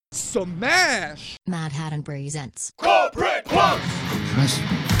Smash! Mad Hatton presents Corporate Punks! Trust me,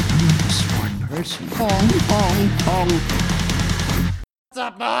 I'm a smart person. What's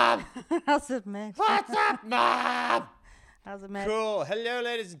up, Mom? How's it, man? What's up, Mom? How's it, man? Cool. Hello,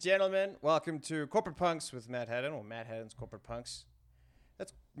 ladies and gentlemen. Welcome to Corporate Punks with Mad Hatton, or Mad Hatton's Corporate Punks.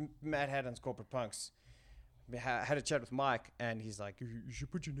 That's Mad Hatton's Corporate Punks. I had a chat with Mike, and he's like, you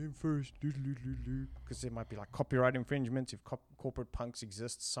should put your name first, because there might be like copyright infringements if Corporate Punks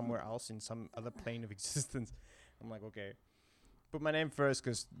exists somewhere else in some other plane of existence. I'm like, okay, put my name first,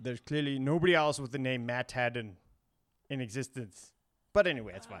 because there's clearly nobody else with the name Matt Hatton in existence. But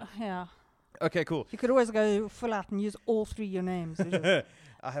anyway, it's fine. Yeah. Okay, cool. You could always go full out and use all three of your names. I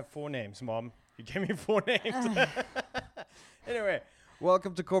have 4 names, Mom. You gave me 4 names. Anyway.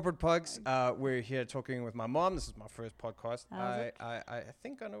 Welcome to Corporate Punks. We're here talking with my mom. This is my first podcast. I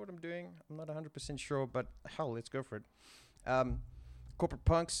think I know what I'm doing. I'm not 100% sure, but hell, let's go for it. Corporate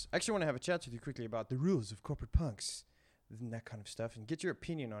Punks. I actually want to have a chat with you quickly about the rules of Corporate Punks and that kind of stuff and get your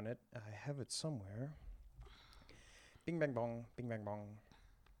opinion on it. I have it somewhere. Bing, bang, bong. Bing, bang, bong.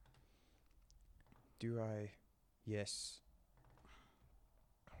 Do I? Yes.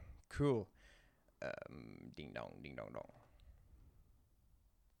 Cool. Ding, dong, ding, dong, dong.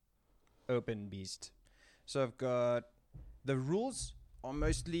 Open beast. So I've got the rules are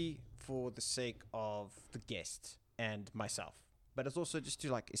mostly for the sake of the guest and myself, but it's also just to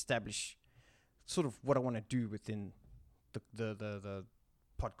like establish sort of what I want to do within the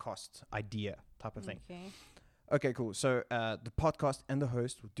podcast idea type of thing. Okay, cool. So the podcast and the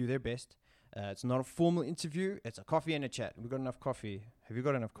host will do their best. It's not a formal interview. It's a coffee and a chat. We've got enough coffee. Have you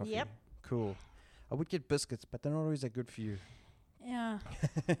got enough coffee? Yep. Cool. I would get biscuits, but they're not always that good for you. Yeah.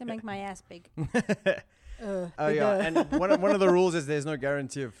 They make my ass big. Oh yeah, and one of the rules is there's no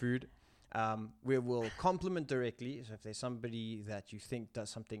guarantee of food. We will compliment directly. So if there's somebody that you think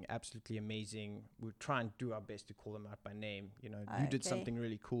does something absolutely amazing, we'll try and do our best to call them out by name. You know, you did something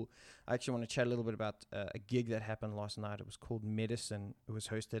really cool. I actually want to chat a little bit about a gig that happened last night. It was called Medicine. It was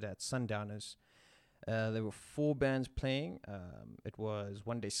hosted at Sundowners. There were 4 bands playing. It was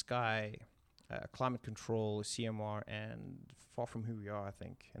One Day Sky, Climate Control, CMR, and Far From Who We Are, I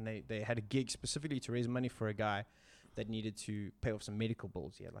think. And they had a gig specifically to raise money for a guy that needed to pay off some medical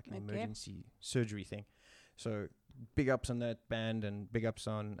bills. He had like an emergency surgery thing. So big ups on that band and big ups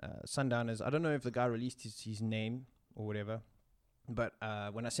on Sundowners. I don't know if the guy released his name or whatever, but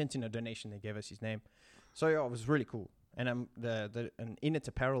when I sent in a donation, they gave us his name. So yeah, it was really cool. And and In It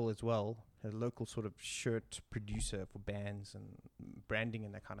Apparel as well, a local sort of shirt producer for bands and branding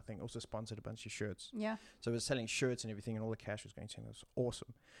and that kind of thing, also sponsored a bunch of shirts. Yeah. So it was selling shirts and everything, and all the cash was going to him. It was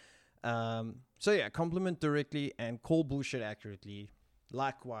awesome. So yeah, compliment directly and call bullshit accurately.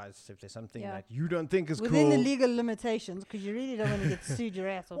 Likewise, if there's something that you don't think is within cool, the legal limitations, because you really don't want to get sued your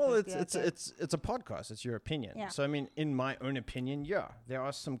ass off. well, it's a podcast. It's your opinion. Yeah. So I mean, in my own opinion, yeah, there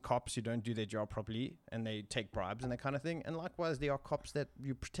are some cops who don't do their job properly and they take bribes and that kind of thing. And likewise, there are cops that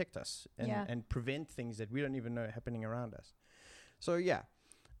you protect us and prevent things that we don't even know happening around us. So yeah,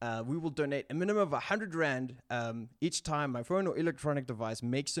 we will donate a minimum of 100 Rand each time my phone or electronic device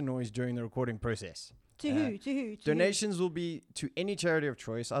makes a noise during the recording process. To who? Donations will be to any charity of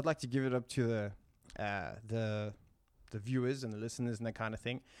choice. I'd like to give it up to the viewers and the listeners and that kind of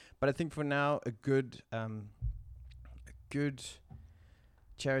thing. But I think for now, a good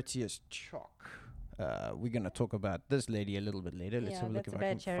charity is Choc. We're going to talk about this lady a little bit later. Let's have a look if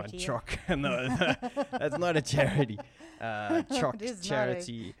I can find Choc. No, that's not a charity. Choc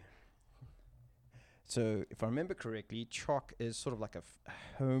charity. So if I remember correctly, Choc is sort of like a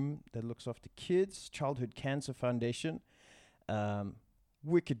home that looks after kids, Childhood Cancer Foundation.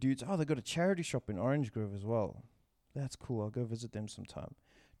 Wicked dudes. Oh, they got a charity shop in Orange Grove as well. That's cool. I'll go visit them sometime.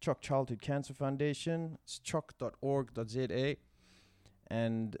 Choc Childhood Cancer Foundation. It's choc.org.za.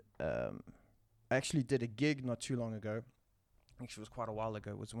 And I actually did a gig not too long ago. Actually, it was quite a while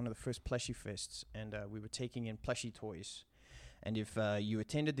ago. It was one of the first plushie fests, and we were taking in plushie toys. And if you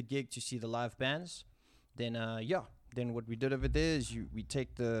attended the gig to see the live bands, then then what we did over there is we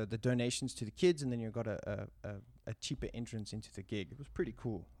take the donations to the kids, and then you got a cheaper entrance into the gig. It was pretty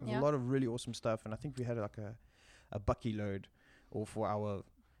cool. There was a lot of really awesome stuff, and I think we had like a bucky load, or for our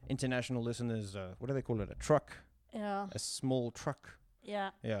international listeners, what do they call it? A truck? Yeah. A small truck.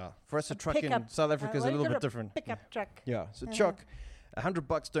 Yeah. Yeah. For us, a truck in South Africa is a little bit different. Pickup truck. Yeah. So Choc,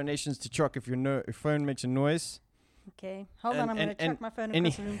 $100 donations to Choc if your phone makes a noise. Okay, hold on, I'm going to chuck my phone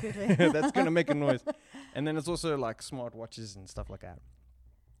across the room quickly. That's going to make a noise. And then it's also like smart watches and stuff like that.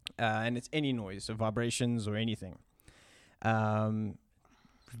 And it's any noise, so vibrations or anything.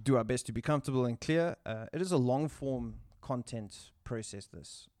 Do our best to be comfortable and clear. It is a long form content process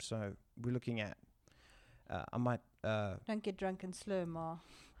this. So we're looking at. I might. Don't get drunk and slur, Ma.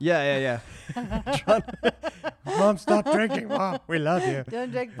 Yeah. Mom, stop drinking, Mom. We love you.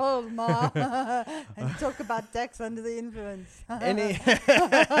 Don't drink balls, Ma. And talk about tax under the influence.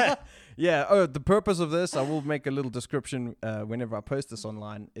 Yeah. Oh, the purpose of this, I will make a little description whenever I post this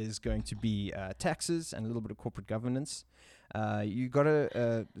online, is going to be taxes and a little bit of corporate governance. You got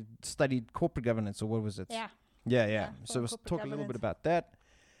to study corporate governance, or what was it? Yeah. Yeah. So let's talk a little bit about that.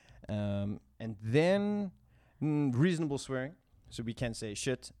 And then reasonable swearing. So we can say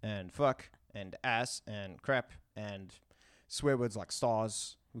shit and fuck and ass and crap and swear words like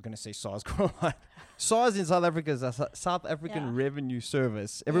SARS. We're going to say SARS quite a lot. SARS in South Africa is a South African Revenue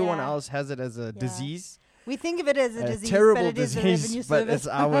Service. Everyone else has it as a disease. We think of it as a disease, terrible but it is disease, a revenue but service. it's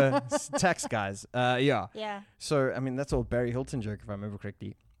our tax guys. Yeah. So, I mean, that's all Barry Hilton joke, if I remember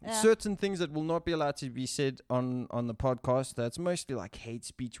correctly. Yeah. Certain things that will not be allowed to be said on the podcast. That's mostly like hate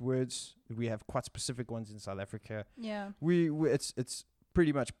speech words. We have quite specific ones in South Africa. Yeah. It's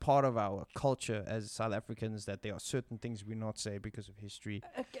pretty much part of our culture as South Africans that there are certain things we not say because of history.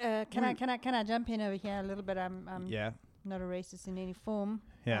 Can I jump in over here a little bit? I'm not a racist in any form.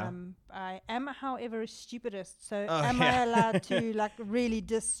 Yeah. I am, however, a stupidist. So am I allowed to like really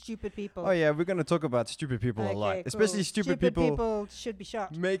diss stupid people? Oh yeah, we're going to talk about stupid people a lot, especially stupid people should be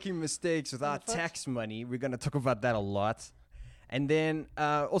shot. Making mistakes without tax money. We're going to talk about that a lot. And then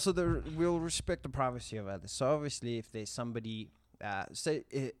also we'll respect the privacy of others. So obviously, if there's somebody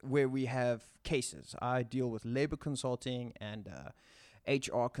where we have cases, I deal with labor consulting and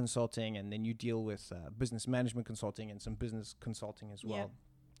HR consulting, and then you deal with business management consulting and some business consulting as well,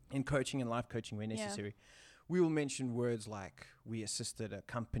 in coaching and life coaching where necessary. We will mention words like we assisted a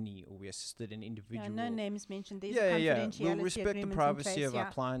company or we assisted an individual. No names mentioned. There's confidentiality. We'll respect the privacy of our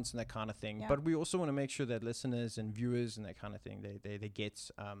clients and that kind of thing. But we also want to make sure that listeners and viewers and that kind of thing, they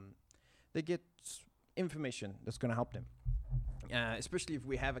get information that's going to help them. Especially if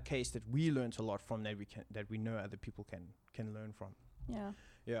we have a case that we learned a lot from, that we know other people can learn from.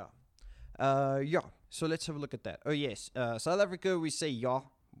 So let's have a look at that. Oh yes, South Africa, we say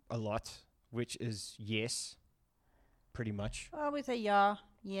a lot, which is yes, pretty much. Oh, we say yeah,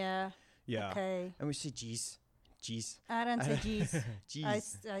 okay. And we say geez. I don't say geez.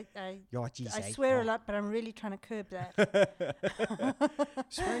 Geez. I swear a lot, but I'm really trying to curb that.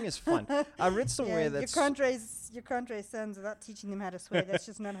 Swearing is fun. I read somewhere that you can't raise sons without teaching them how to swear. That's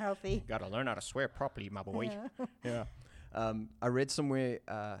just not healthy. Gotta learn how to swear properly, my boy. Yeah. I read somewhere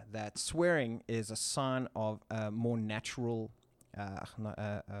that swearing is a sign of a more natural,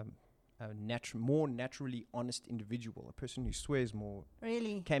 more naturally honest individual. A person who swears more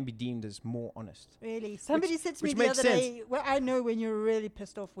can be deemed as more honest. Really? Somebody said to me the other day, well, I know when you're really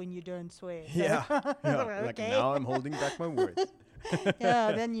pissed off when you don't swear. So Yeah. Like now I'm holding back my words.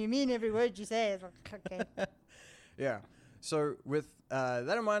 Then you mean every word you say. Okay. Yeah. So with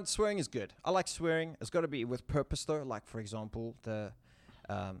that in mind, swearing is good. I like swearing. It's got to be with purpose though. Like for example, the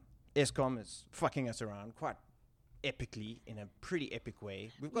Eskom is fucking us around quite epically in a pretty epic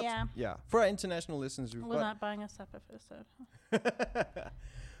way. We've got for our international listeners, we're not buying us supper first. So.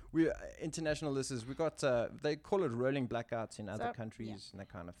 We international listeners, we got they call it rolling blackouts in other countries and that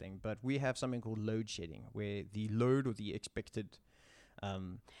kind of thing. But we have something called load shedding, where the load or the expected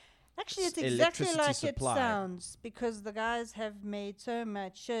actually, it's exactly like supply. It sounds, because the guys have made so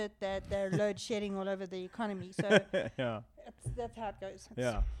much shit that they're load shedding all over the economy. So that's how it goes.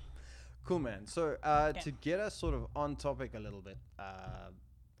 Cool, man. So to get us sort of on topic a little bit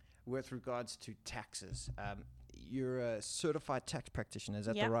with regards to taxes, you're a certified tax practitioner. Is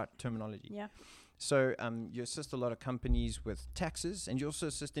that the right terminology? Yeah. So you assist a lot of companies with taxes, and you also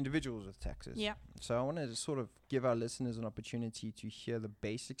assist individuals with taxes. Yeah. So I wanted to sort of give our listeners an opportunity to hear the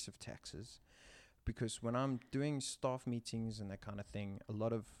basics of taxes, because when I'm doing staff meetings and that kind of thing, a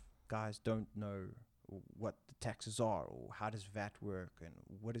lot of guys don't know what the taxes are, or how does VAT work, and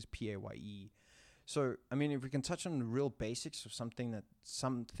what is PAYE. So, I mean, if we can touch on the real basics of something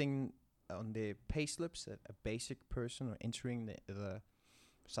on their pay slips that a basic person or entering the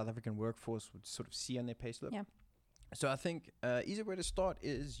South African workforce would sort of see on their payslip. Yeah. So I think easy way to start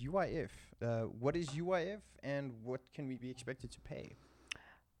is UIF. What is UIF, and what can we be expected to pay?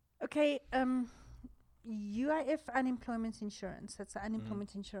 Okay, UIF, unemployment insurance. That's the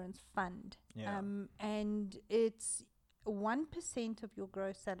unemployment insurance fund. Yeah. And it's 1% of your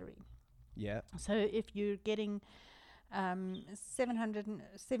gross salary. Yeah. So if you're getting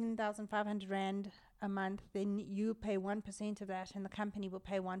 7,500 Rand a month, then you pay 1% of that, and the company will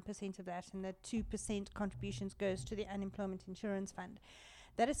pay 1% of that, and the 2% contributions goes to the unemployment insurance fund.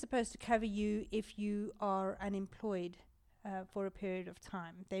 That is supposed to cover you if you are unemployed for a period of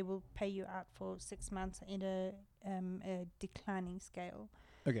time. They will pay you out for 6 months in a declining scale.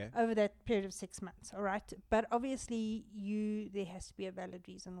 Okay. Over that period of 6 months, all right? But obviously, there has to be a valid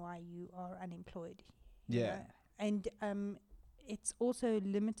reason why you are unemployed. You know? And it's also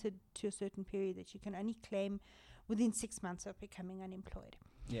limited to a certain period that you can only claim within 6 months of becoming unemployed.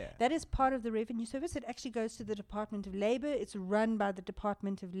 Yeah. That is part of the revenue service. It actually goes to the Department of Labor. It's run by the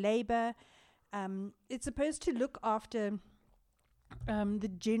Department of Labor. It's supposed to look after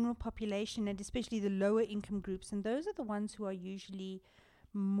the general population and especially the lower income groups. And those are the ones who are usually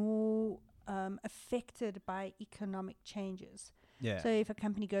more affected by economic changes. Yeah. So if a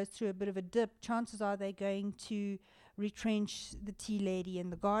company goes through a bit of a dip, chances are they're going to retrench the tea lady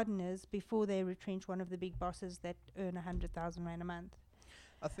and the gardeners before they retrench one of the big bosses that earn 100,000 Rand a month.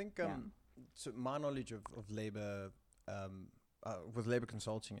 I think so my knowledge of labor, with labor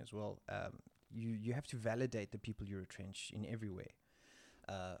consulting as well, you have to validate the people you retrench in every way.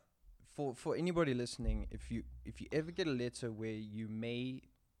 For anybody listening, if you ever get a letter where you may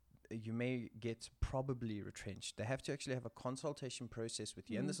get probably retrenched, they have to actually have a consultation process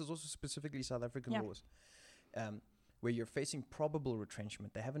with you. And this is also specifically South African laws, where you're facing probable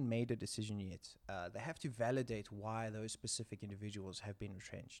retrenchment. They haven't made a decision yet. They have to validate why those specific individuals have been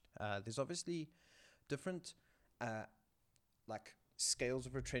retrenched. There's obviously different like scales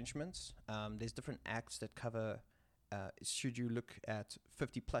of retrenchments. There's different acts that cover, should you look at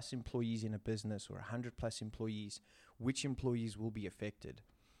 50 plus employees in a business or 100 plus employees, which employees will be affected.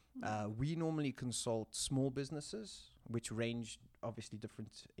 We normally consult small businesses, which range obviously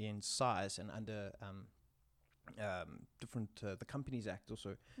different in size and under different. The Companies Act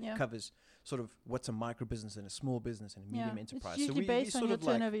also covers sort of what's a micro business and a small business and a medium enterprise. It's usually based on your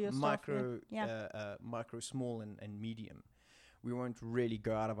turnover, your micro, micro, small, and medium. We won't really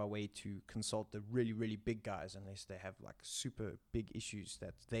go out of our way to consult the really, really big guys unless they have like super big issues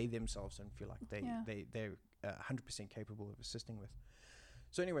that they themselves don't feel like they're 100% capable of assisting with.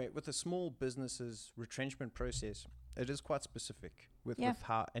 So anyway, with the small businesses retrenchment process, it is quite specific with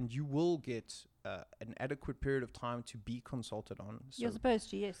how, and you will get an adequate period of time to be consulted on. So you're supposed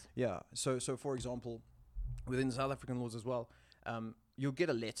to, yes. Yeah. So for example, within South African laws as well, you'll get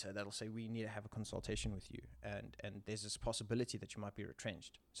a letter that'll say we need to have a consultation with you, and there's this possibility that you might be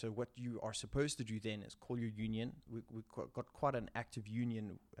retrenched. So what you are supposed to do then is call your union. We've got quite an active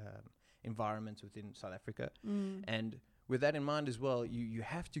union environment within South Africa, and with that in mind as well, you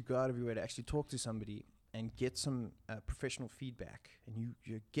have to go out of your way to actually talk to somebody and get some professional feedback, and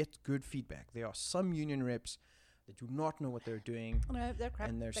you get good feedback. There are some union reps that do not know what they're doing, they're crap.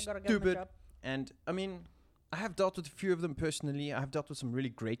 And they're stupid. And I mean, I have dealt with a few of them personally. I have dealt with some really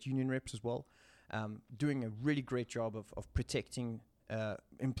great union reps as well, doing a really great job of protecting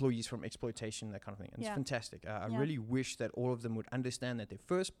employees from exploitation, that kind of thing. And it's fantastic. I really wish that all of them would understand that their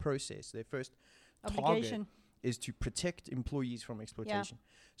first process, their first obligation is to protect employees from exploitation.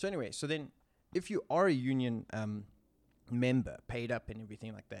 So anyway, so then if you are a union member, paid up and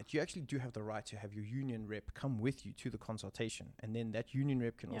everything like that, you actually do have the right to have your union rep come with you to the consultation. And then that union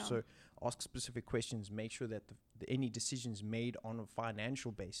rep can also ask specific questions, make sure that any decisions made on a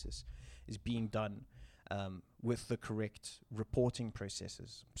financial basis is being done with the correct reporting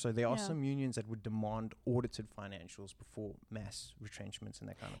processes. So there are some unions that would demand audited financials before mass retrenchments and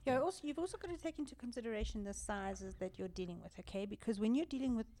that kind of thing. Also, you've also got to take into consideration the sizes that you're dealing with, okay? Because when you're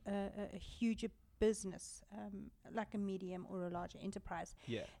dealing with a huge business, like a medium or a larger enterprise,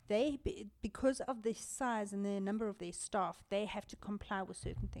 because of the size and the number of their staff, they have to comply with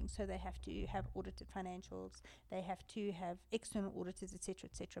certain things. So they have to have audited financials, they have to have external auditors, etc.,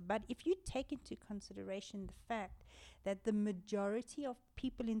 etc. But if you take into consideration the fact that the majority of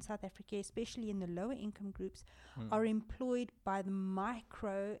people in South Africa, especially in the lower income groups, are employed by the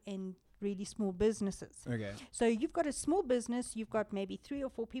micro and really small businesses. Okay. So you've got a small business, you've got maybe 3 or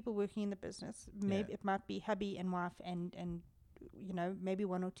 4 people working in the business. Maybe it might be hubby and wife and you know, maybe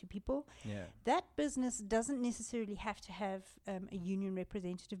 1 or 2 people. Yeah. That business doesn't necessarily have to have a union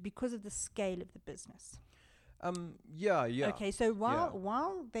representative because of the scale of the business. Okay, so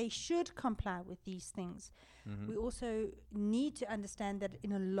while they should comply with these things, we also need to understand that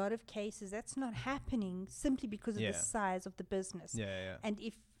in a lot of cases that's not happening simply because of the size of the business.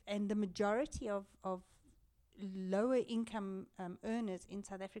 And the majority of lower income earners in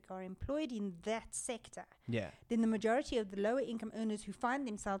South Africa are employed in that sector, then the majority of the lower income earners who find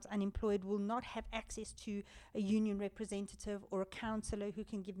themselves unemployed will not have access to a union representative or a counsellor who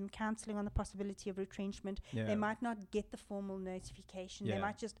can give them counselling on the possibility of retrenchment. They might not get the formal notification. They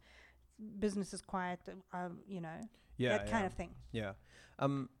might just, business is quiet, you know, that kind of thing.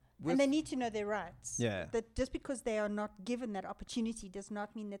 And they need to know their rights. Yeah. That just because they are not given that opportunity does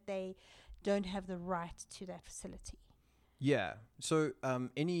not mean that they don't have the right to that facility. Yeah. So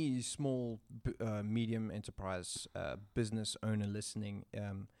any small, medium enterprise business owner listening,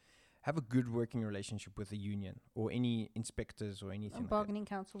 have a good working relationship with the union or any inspectors or anything. Bargaining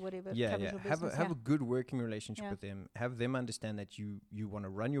council, whatever. Yeah. Have a good working relationship with them. Have them understand that you want to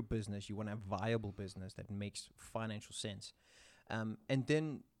run your business. You want to have viable business that makes financial sense. And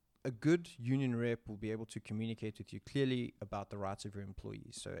then a good union rep will be able to communicate with you clearly about the rights of your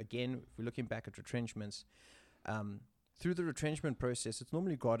employees. So again, if we're looking back at retrenchments, through the retrenchment process, it's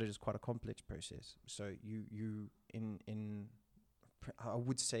normally guarded as quite a complex process. So I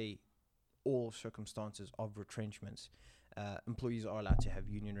would say all circumstances of retrenchments, employees are allowed to have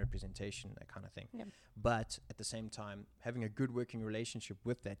union representation, that kind of thing. Yeah. But at the same time, having a good working relationship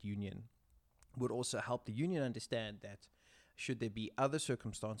with that union would also help the union understand that should there be other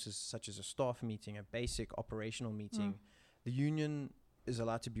circumstances, such as a staff meeting, a basic operational meeting, the union is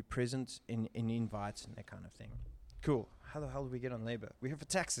allowed to be present in invites and that kind of thing. Cool. How the hell do we get on labor? We have for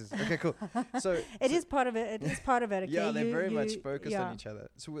taxes. Okay, cool. So it is part of it. It is part of it. Okay? Yeah, they're very much focused on each other.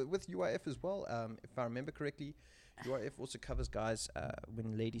 So with UIF as well, if I remember correctly, UIF also covers guys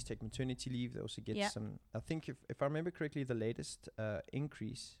when ladies take maternity leave. They also get some. I think if I remember correctly, the latest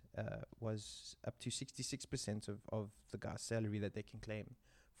increase was up to 66% of the guy's salary that they can claim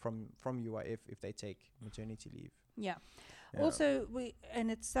from UIF if they take maternity leave. Yeah. Also,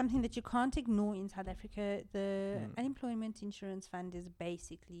 and it's something that you can't ignore in South Africa. The unemployment insurance fund is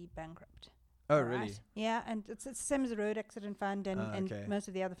basically bankrupt. Oh, really? Yeah, and it's the same as the road accident fund and most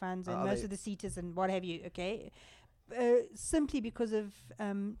of the other funds and most of the CETAs and what have you. Okay, simply because of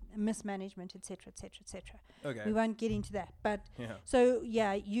mismanagement, etc., etc., etc. Okay. We won't get into that, but so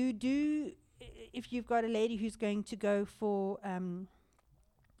you do. If you've got a lady who's going to go for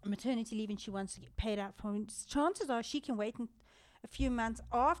maternity leave and she wants to get paid out for it, chances are she can wait a few months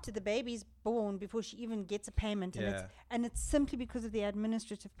after the baby's born before she even gets a payment. And it's simply because of the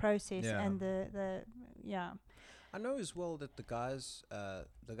administrative process and the I know as well that the guys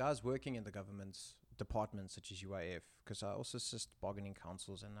working in the government's departments such as UIF, because I also assist bargaining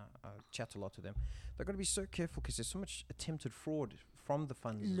councils and I chat a lot to them, they've got to be so careful because there's so much attempted fraud from the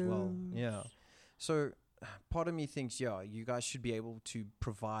funds as well. Yeah. So part of me thinks, you guys should be able to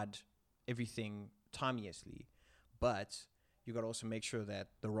provide everything timeously, but you got to also make sure that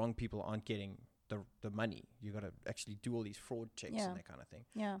the wrong people aren't getting the money. You got to actually do all these fraud checks and that kind of thing.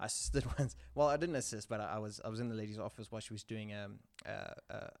 Yeah. I assisted once. Well, I didn't assist, but I was in the lady's office while she was doing a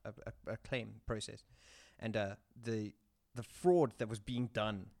claim process, and the fraud that was being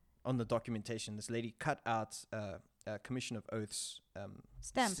done on the documentation. This lady cut out a Commission of Oaths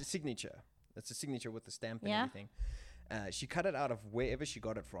stamp signature. That's a signature with the stamp and everything. She cut it out of wherever she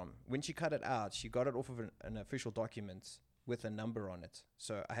got it from. When she cut it out, she got it off of an official document with a number on it.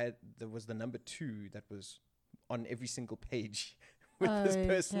 So there was the number 2 that was on every single page with this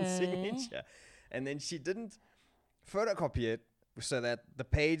person's signature. And then she didn't photocopy it so that the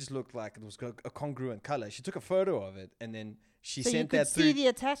page looked like it was a congruent color. She took a photo of it and then she sent that through. You could see the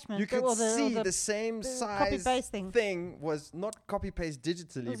attachment. You could see the same size thing was not copy-paste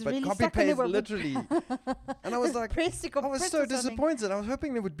digitally, but really copy-paste literally. And I was like, I was so disappointed. I was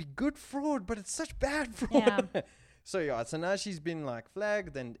hoping there would be good fraud, but it's such bad fraud. Yeah. So now she's been like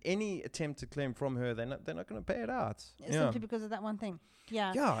flagged, and any attempt to claim from her, they're not going to pay it out. Simply because of that one thing.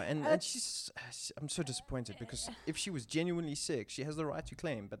 Yeah. Yeah, and I'm so disappointed because if she was genuinely sick, she has the right to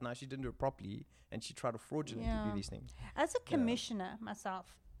claim, but now she didn't do it properly, and she tried to fraudulently do these things. As a commissioner myself,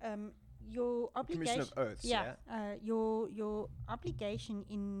 your obligation. Commissioner of Oaths. Yeah. Your obligation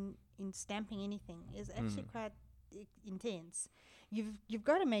in stamping anything is actually quite intense. You've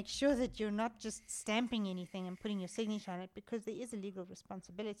got to make sure that you're not just stamping anything and putting your signature on it, because there is a legal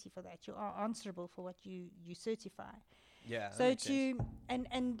responsibility for that. You are answerable for what you certify. Yeah. So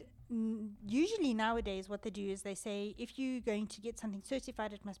usually nowadays what they do is they say if you're going to get something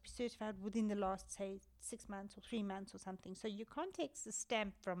certified, it must be certified within the last, say, 6 months or 3 months or something. So you can't take the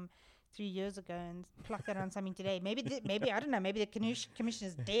stamp from 3 years ago and pluck that on something today. Maybe I don't know. Maybe the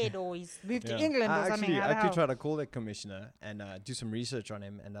commissioner's dead or he's moved to England or something. I actually tried to call that commissioner and do some research on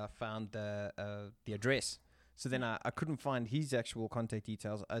him, and I found the address. So then I couldn't find his actual contact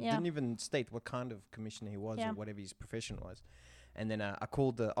details. I didn't even state what kind of commissioner he was or whatever his profession was. And then I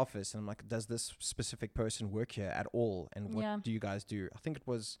called the office and I'm like, does this specific person work here at all? And what do you guys do? I think it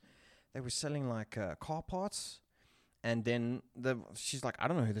was, they were selling like car parts. And then she's like, I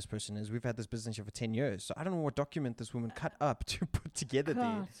don't know who this person is. We've had this business here for 10 years. So I don't know what document this woman cut up to put together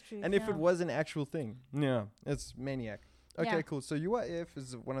there. And if it was an actual thing. Yeah, it's maniac. Okay, cool. So UIF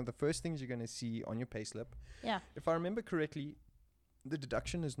is one of the first things you're going to see on your payslip. Yeah. If I remember correctly, the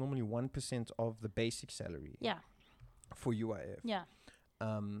deduction is normally 1% of the basic salary. Yeah. For UIF. Yeah.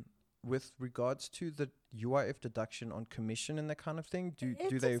 With regards to the UIF deduction on commission and that kind of thing, do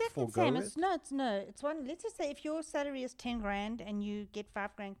they forego it? It's one. Let's just say if your salary is 10 grand and you get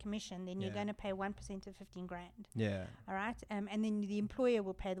 $5,000 commission, then you're going to pay 1% of 15 grand. Yeah. All right. And then the employer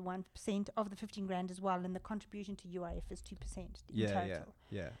will pay the 1% of the 15 grand as well, and the contribution to UIF is 2% in total.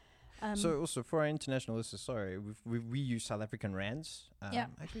 Yeah. So also for our international listeners, we use South African rands. I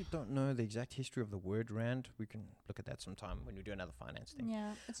actually don't know the exact history of the word rand. We can look at that sometime when we do another finance thing.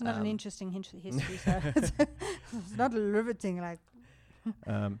 Yeah, it's not an interesting history, so it's not riveting like.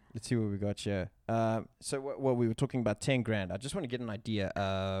 Let's see what we got here. So what we were talking about 10 grand. I just want to get an idea.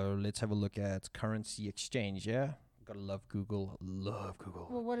 Let's have a look at currency exchange. Yeah. Gotta love Google.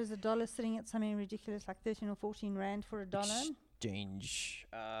 Well, what is a dollar sitting at something ridiculous like 13 or 14 rand for a dollar? Exchange.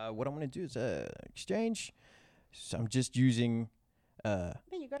 What I'm going to do is exchange. So I'm just using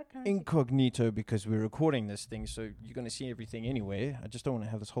you got a incognito because we're recording this thing, so you're going to see everything anyway. I just don't want to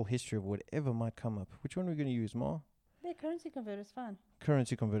have this whole history of whatever might come up. Which one are we going to use, Ma? The currency converter is fine.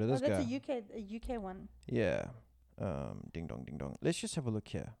 Currency converter, this guy. That's a UK one. Yeah. Ding dong. Let's just have a look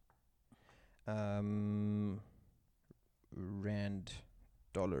here. Rand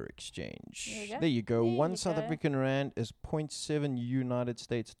dollar exchange. There you go. One South African rand is 0.7 United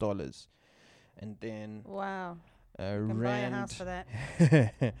States dollars. And then wow. Rand buy a house for that.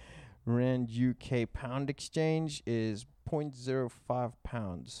 Rand UK pound exchange is 0.05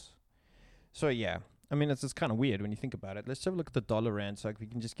 pounds. So yeah, I mean it's kind of weird when you think about it. Let's have a look at the dollar rand so we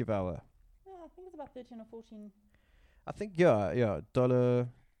can just give our I think it's about 13 or 14. I think dollar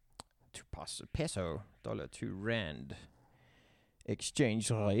to peso, dollar to rand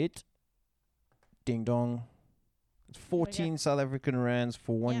exchange rate. Ding dong. It's 14 South African rands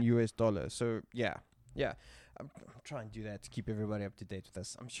for $1 US dollar. So yeah. I'm trying to do that to keep everybody up to date with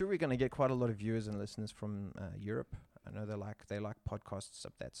us. I'm sure we're going to get quite a lot of viewers and listeners from Europe. I know they like podcasts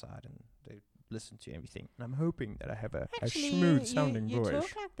up that side and they listen to everything. And I'm hoping that I have a smooth sounding voice. You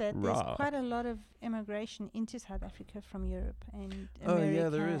talk like that. There's quite a lot of immigration into South Africa from Europe and America. Oh yeah,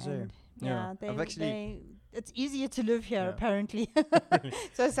 there is. It's easier to live here apparently.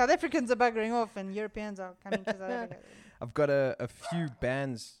 So South Africans are buggering off and Europeans are coming to South Africa. I've got a few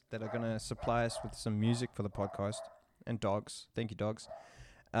bands that are going to supply us with some music for the podcast. And dogs. Thank you, dogs.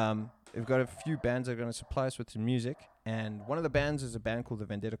 We've got a few bands that are going to supply us with some music. And one of the bands is a band called the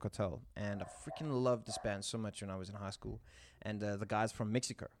Vendetta Cartel. And I freaking loved this band so much when I was in high school. And the guy's from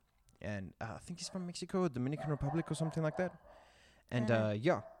Mexico. And I think he's from Mexico or Dominican Republic or something like that. And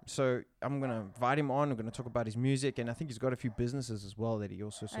so I'm going to invite him on. We're going to talk about his music. And I think he's got a few businesses as well that he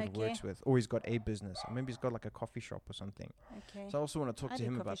also sort of works with. Or he's got a business. Or maybe he's got like a coffee shop or something. Okay. So I also want to talk to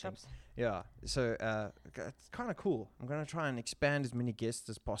him about shops. things. Yeah. So it's kind of cool. I'm going to try and expand as many guests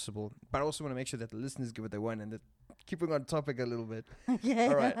as possible. But I also want to make sure that the listeners get what they want and that keeping on topic a little bit.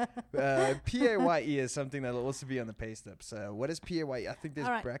 All right. PAYE is something that will also be on the pay stub. So what is PAYE? I think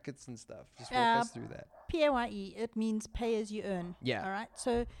there's brackets and stuff. Just walk us through that. PAYE, it means pay as you earn. Yeah. All right.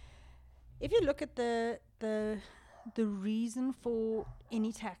 So if you look at the reason for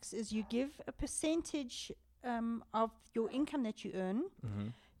any tax is you give a percentage of your income that you earn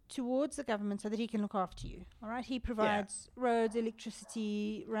towards the government so that he can look after you. All right. He provides roads,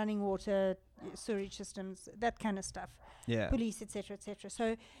 electricity, running water, sewage systems, that kind of stuff. Yeah. Police, etc., etc.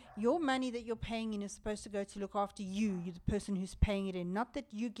 So your money that you're paying in is supposed to go to look after you. You're the person who's paying it in. Not that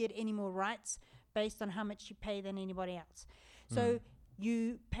you get any more rights based on how much you pay than anybody else. So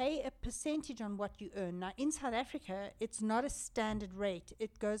you pay a percentage on what you earn. Now, in South Africa, it's not a standard rate.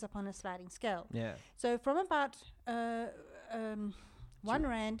 It goes up on a sliding scale. Yeah. So from about 1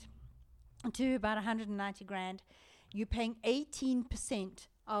 rand to about 190 grand, you're paying 18%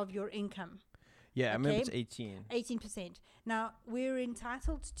 of your income. Yeah, I remember it's 18. 18%. Now, we're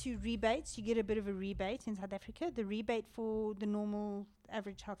entitled to rebates. You get a bit of a rebate in South Africa. The rebate for the normal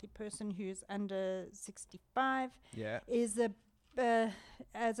average healthy person who's under 65 is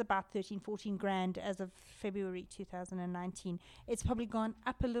as about 13, 14 grand as of February 2019. It's probably gone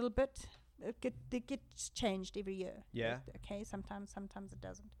up a little bit. It gets changed every year. Yeah. Okay, sometimes it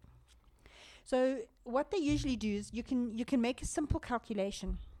doesn't. So what they usually do is you can make a simple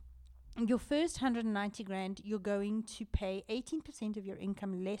calculation. Your first 190 grand, you're going to pay 18% of your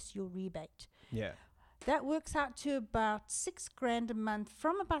income less your rebate. Yeah. That works out to about 6 grand a month.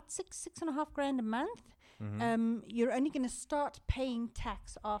 From about 6.5 grand a month, you're only going to start paying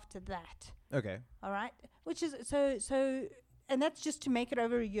tax after that. Okay. All right. Which is so, and that's just to make it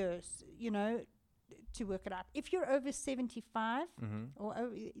over a year. to work it out. If you're over 75,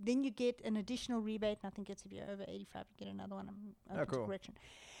 then you get an additional rebate. And I think if you're over 85, you get another one. I'm open to correction.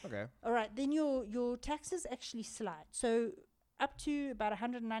 Okay. All right. Then your taxes actually slide. So up to about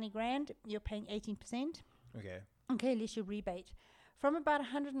 190 grand, you're paying 18%. Okay. Okay, less your rebate. From about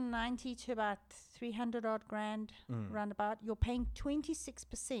 190 to about 300 odd grand, roundabout, you're paying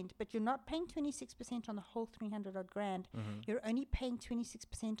 26%, but you're not paying 26% on the whole 300 odd grand. You're only paying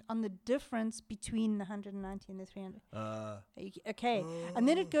 26% on the difference between the 190 and the 300. Okay, and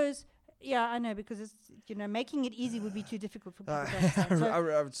then it goes. Yeah, I know, because it's, making it easy would be too difficult for people to understand. So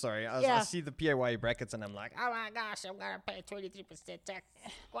I'm sorry. I see the PAYE brackets and I'm like, oh my gosh, I'm going to pay 23% tax.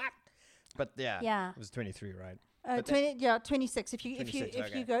 What? But yeah, it was 23, right? 26. If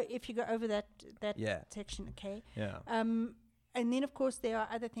you go over that section, okay. Yeah. And then of course there are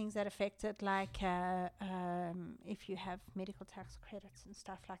other things that affect it, like if you have medical tax credits and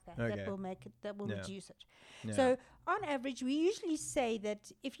stuff like that, that will reduce it. Yeah. So on average, we usually say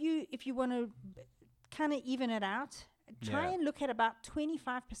that if you want to kind of even it out, try and look at about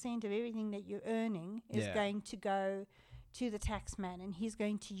 25% of everything that you're earning is going to go to the tax man, and he's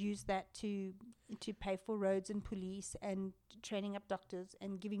going to use that to pay for roads and police and training up doctors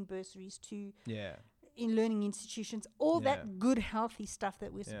and giving bursaries to in learning institutions, all that good healthy stuff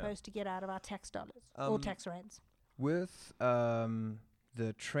that we're supposed to get out of our tax dollars or tax rands. With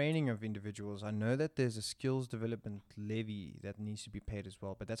the training of individuals, I know that there's a skills development levy that needs to be paid as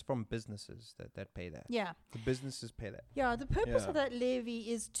well, but that's from businesses that pay that. Yeah. The businesses pay that. Yeah, the purpose of that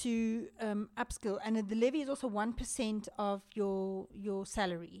levy is to upskill, and the levy is also 1% of your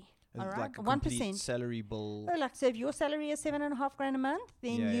salary. All right, like a 1% salary bill. Oh, like so, if your salary is 7.5 grand a month,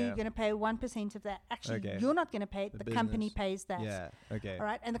 then you're going to pay 1% of that. Actually, you're not going to pay it. The company pays that. Yeah. Okay. All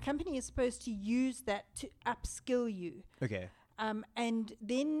right, and the company is supposed to use that to upskill you. Okay. And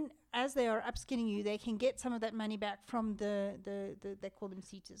then as they are upskilling you, they can get some of that money back from the they call them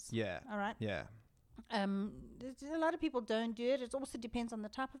SETAs. Yeah. All right. Yeah. A lot of people don't do it. It also depends on the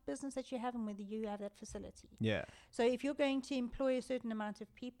type of business that you have and whether you have that facility. Yeah. So if you're going to employ a certain amount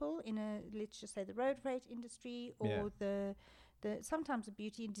of people in let's just say the road freight industry or the sometimes the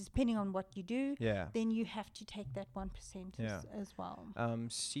beauty, depending on what you do, then you have to take that 1% as well.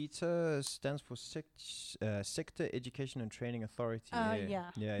 SETA stands for Sector Education and Training Authority.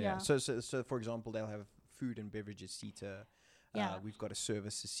 Yeah. So for example, they'll have food and beverages SETA. We've got a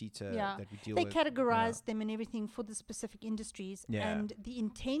services SETA that we deal with. They categorize them and everything for the specific industries. And the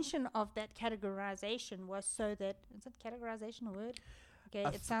intention of that categorization was so that, is it categorization a word? Okay,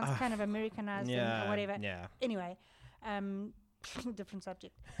 it sounds kind of Americanized or whatever. Yeah. Anyway, different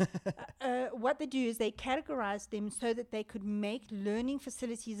subject. What they do is they categorize them so that they could make learning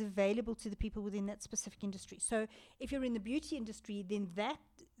facilities available to the people within that specific industry. So if you're in the beauty industry, then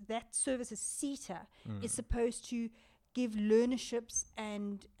that services SETA is supposed to give learnerships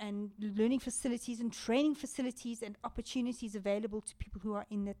and learning facilities and training facilities and opportunities available to people who are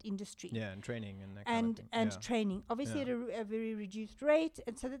in that industry. Yeah, and training and that kind of thing. And training, obviously at a very reduced rate,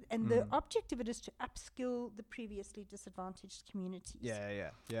 and so that the object of it is to upskill the previously disadvantaged communities.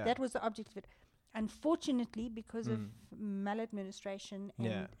 Yeah. That was the object of it. Unfortunately, because of maladministration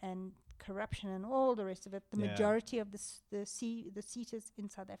and corruption and all the rest of it, the majority of the SETAs in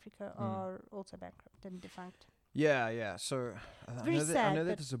South Africa are also bankrupt and defunct. Yeah. So I know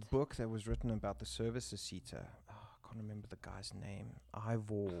that there's a book that was written about the services SETA. I can't remember the guy's name.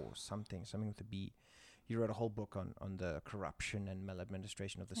 Ivor something with a B. He wrote a whole book on the corruption and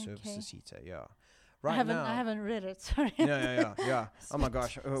maladministration of the services SETA. Yeah. I haven't read it. Sorry. Yeah. Oh my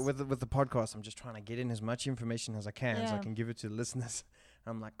gosh! With the podcast, I'm just trying to get in as much information as I can so I can give it to the listeners.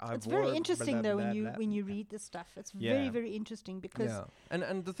 I'm like, it's very interesting though when you read this stuff. It's very, very interesting because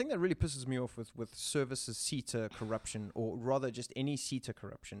and the thing that really pisses me off with services SETA corruption, or rather just any SETA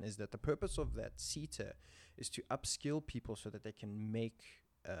corruption, is that the purpose of that SETA is to upskill people so that they can make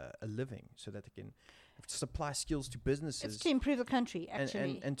a living, so that they can supply skills to businesses. It's to improve the country,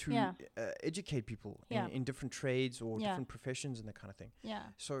 actually, and to educate people in different trades or different professions and that kind of thing. Yeah.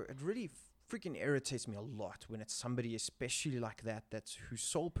 So it really freaking irritates me a lot when it's somebody especially like that's whose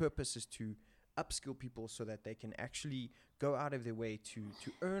sole purpose is to upskill people so that they can actually go out of their way to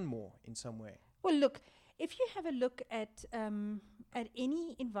earn more in some way. Well, look, if you have a look at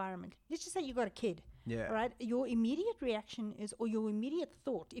any environment, let's just say you got a kid, right? Your immediate reaction is, or your immediate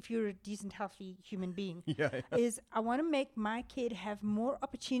thought, if you're a decent, healthy human being, is I want to make my kid have more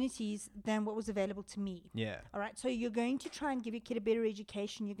opportunities than what was available to me. Yeah. All right. So you're going to try and give your kid a better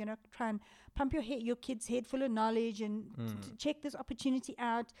education. You're going to try and pump your kid's head full of knowledge and check this opportunity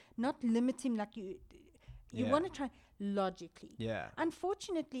out, not limit him like you want to try. logically. Yeah.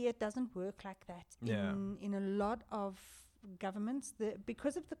 Unfortunately, it doesn't work like that in a lot of governments.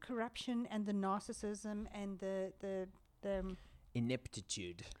 Because of the corruption and the narcissism and the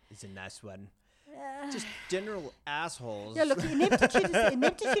ineptitude is a nice one. Just general assholes. Yeah, look,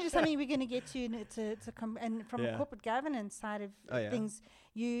 ineptitude is something we're going to get to, and and from a corporate governance side of things,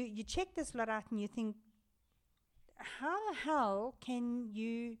 you check this lot out and you think, how the hell can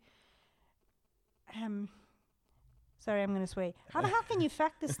you? Sorry, I'm going to swear. How the hell can you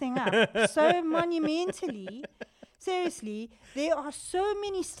fuck this thing up so monumentally? Seriously, there are so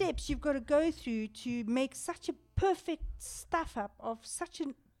many steps you've got to go through to make such a perfect stuff up of such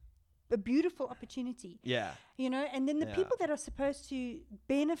a beautiful opportunity. Yeah. You know, and then the people that are supposed to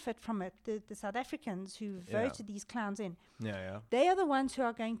benefit from it, the South Africans who voted these clowns in, they are the ones who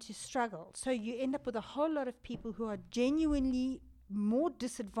are going to struggle. So you end up with a whole lot of people who are genuinely more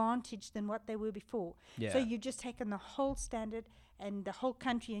disadvantaged than what they were before. So you've just taken the whole standard and the whole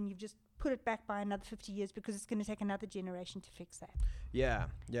country and you've just put it back by another 50 years because it's going to take another generation to fix that. Yeah.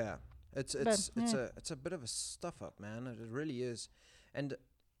 It's a bit of a stuff up, man. It really is. And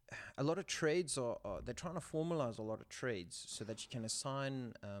a lot of trades they're trying to formalize a lot of trades so that you can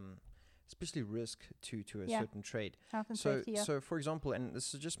assign especially risk to a certain trade. Health and safety, so for example, and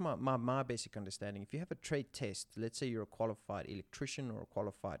this is just my basic understanding, if you have a trade test, let's say you're a qualified electrician or a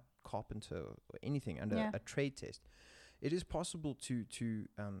qualified carpenter or anything under a trade test, it is possible to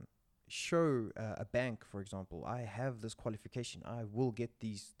show a bank, for example, I have this qualification, I will get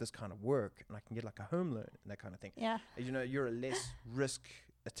this kind of work, and I can get like a home loan and that kind of thing. Yeah. You know, you're a less risk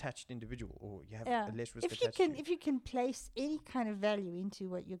attached individual, or you have a less risk attached. If you can place any kind of value into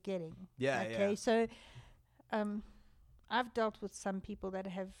what you're getting. Yeah. Okay. So, I've dealt with some people that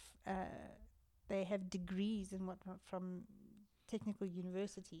have they have degrees and whatnot from technical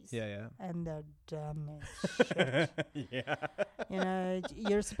universities. Yeah. And they're dumb as shit. Yeah. You know,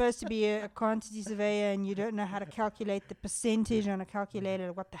 you're supposed to be a quantity surveyor and you don't know how to calculate the percentage on a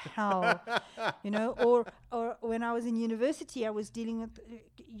calculator. What the hell? You know, or when I was in university, I was dealing with,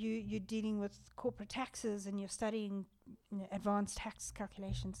 you're dealing with corporate taxes and you're studying advanced tax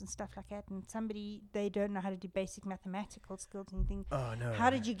calculations and stuff like that, and they don't know how to do basic mathematical skills and you think, oh no, how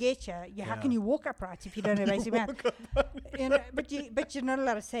did you get here? How can you walk upright if you don't know basic math? You know, but you're not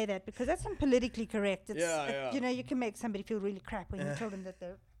allowed to say that because that's unpolitically correct. It's, you know, you can make somebody feel really crap when you tell them that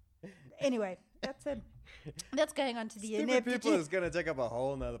they're anyway. That's going on to the stupid people is going to take up a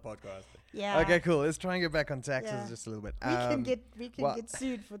whole nother podcast. Yeah. Okay, cool. Let's try and get back on taxes just a little bit. We can get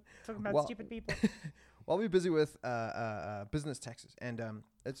sued for talking about stupid people. While we're busy with business taxes, and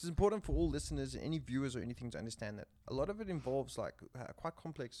it's important for all listeners, any viewers or anything, to understand that a lot of it involves like quite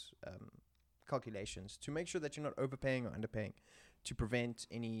complex calculations to make sure that you're not overpaying or underpaying, to prevent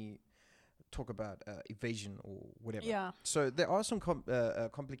any talk about evasion or whatever. Yeah. So there are some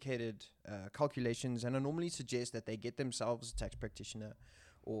complicated calculations, and I normally suggest that they get themselves a tax practitioner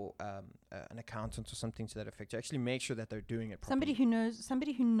or an accountant or something to that effect to actually make sure that they're doing it properly.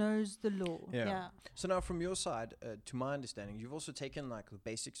 Somebody who knows the law. Yeah. So now from your side, to my understanding, you've also taken like the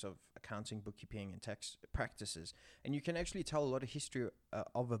basics of accounting, bookkeeping, and tax practices, and you can actually tell a lot of history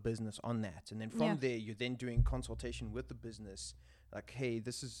of a business on that. And then from there, you're then doing consultation with the business, like, hey,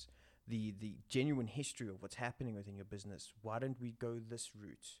 this is the genuine history of what's happening within your business. Why don't we go this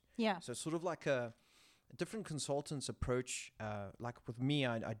route? Yeah. So sort of like a different consultants approach. Like with me,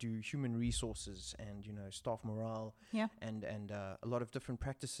 I do human resources and, you know, staff morale, and a lot of different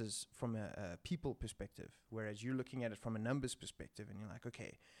practices from a people perspective, whereas you're looking at it from a numbers perspective and you're like,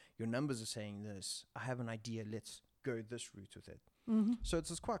 okay, your numbers are saying this, I have an idea, let's go this route with it. Mm-hmm. So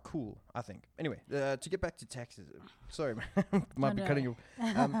it's quite cool, I think. Anyway, to get back to taxes, sorry, man, might be cutting you.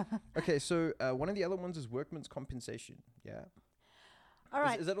 Okay, so one of the other ones is workman's compensation. Yeah. All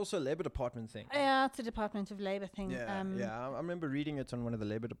right. Is that also a Labour Department thing? Yeah, it's a Department of Labour thing. Yeah. I remember reading it on one of the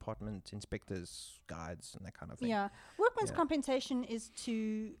Labour Department inspectors' guides and that kind of thing. Yeah. Workman's compensation is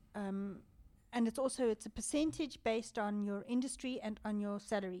to, and it's a percentage based on your industry and on your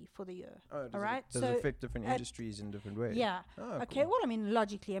salary for the year. Oh, all right. Does it affect different industries in different ways? Yeah. Oh, okay. Cool. Well, I mean,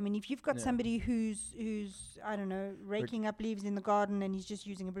 logically, if you've got somebody who's I don't know, raking up leaves in the garden and he's just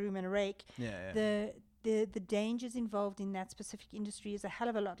using a broom and a rake. The dangers involved in that specific industry is a hell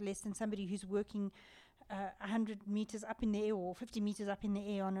of a lot less than somebody who's working 100 meters up in the air or 50 meters up in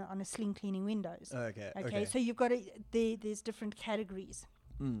the air on a sling cleaning windows. Okay. So you've got there's different categories.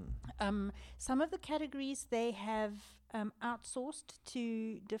 Some of the categories they have outsourced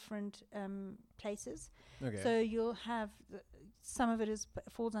to different places. Okay. So you'll have some of it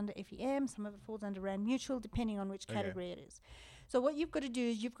falls under FEM, some of it falls under Rand Mutual, depending on which category it is. So what you've got to do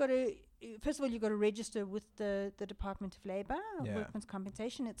is first of all, you've got to register with the Department of Labour, Workmen's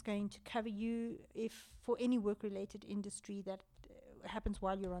Compensation. It's going to cover you for any work-related industry that happens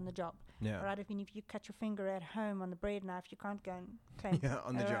while you're on the job. Yeah. Right? If you cut your finger at home on the bread knife, you can't go and claim. Yeah,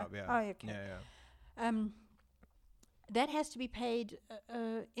 on the job. Yeah. Oh, okay. Yeah. That has to be paid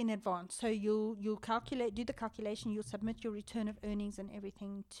in advance. So you'll do the calculation. You'll submit your return of earnings and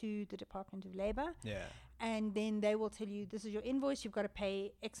everything to the Department of Labour. Yeah. And then they will tell you, this is your invoice. You've got to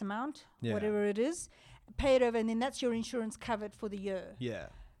pay X amount, whatever it is. Pay it over, and then that's your insurance covered for the year. Yeah.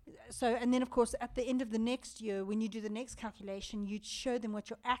 So, and then of course, at the end of the next year, when you do the next calculation, you'd show them what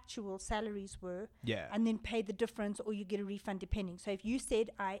your actual salaries were, and then pay the difference, or you get a refund depending. So, if you said,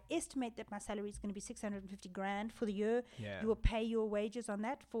 I estimate that my salary is going to be 650 grand for the year, you will pay your wages on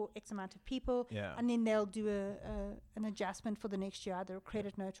that for X amount of people, and then they'll do an adjustment for the next year, either a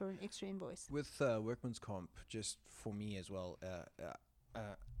credit note or an extra invoice. With Workman's Comp, just for me as well,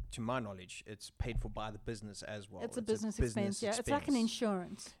 to my knowledge, it's paid for by the business as well. It's a business expense. It's like an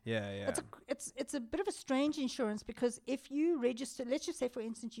insurance. Yeah. It's a bit of a strange insurance, because if you register, let's just say, for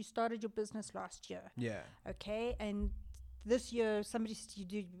instance, you started your business last year. Yeah. Okay, and this year somebody says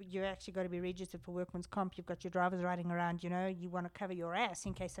you're actually got to be registered for Workman's Comp. You've got your drivers riding around. You want to cover your ass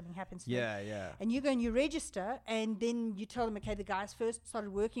in case something happens to them. Yeah. And you go and you register, and then you tell them, okay, the guys first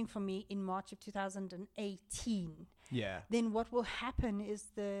started working for me in March of 2018. Yeah. Then what will happen is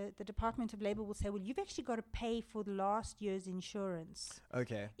the Department of Labour will say, well, you've actually got to pay for the last year's insurance.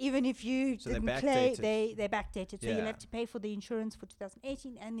 Okay. Even if you didn't claim, they backdated. So Yeah. you'll have to pay for the insurance for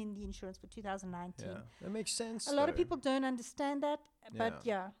 2018 and then the insurance for 2019. Yeah. That makes sense. A lot of people don't understand that, but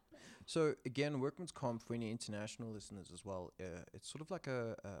yeah. So again, Workman's Comp, for any international listeners as well, it's sort of like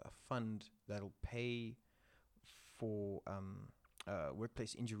a fund that'll pay for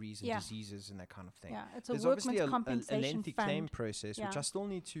workplace injuries and diseases and that kind of thing. Yeah, it's There's a workman's obviously compensation a lengthy fund. claim process, which I still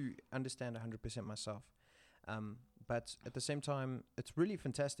need to understand 100% myself. But at the same time, it's really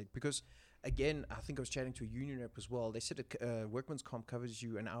fantastic because, again, I think I was chatting to a union rep as well. They said Workman's Comp covers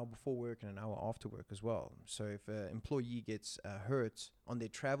you an hour before work and an hour after work as well. So if an employee gets hurt on their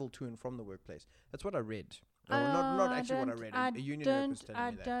travel to and from the workplace, that's what I read. Not actually what I read. A union rep was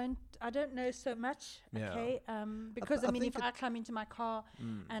telling me that. I don't know so much. Okay, because I mean, if I climb into my car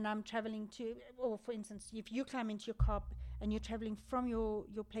and I'm traveling or for instance, if you climb into your car and you're traveling from your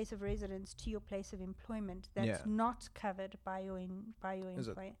place of residence to your place of employment, that's not covered by your employer.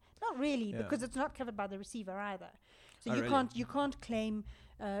 Not really, because it's not covered by the receiver either. So you can't claim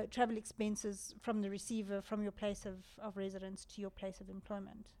travel expenses from the receiver from your place of residence to your place of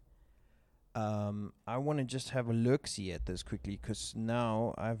employment. I want to just have a look-see at this quickly, because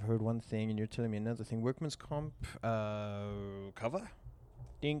now I've heard one thing and you're telling me another thing. Workman's Comp cover?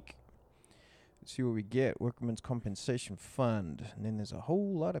 Dink. Let's see what we get. Workman's Compensation Fund. And then there's a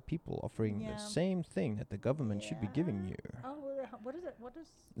whole lot of people offering the same thing that the government should be giving you. Oh, what is it?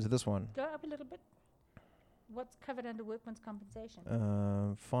 Is it this one? Go up a little bit. What's covered under Workman's Compensation?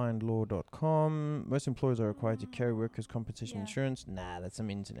 Findlaw.com. Most employers are required to carry workers' compensation insurance. Nah, that's some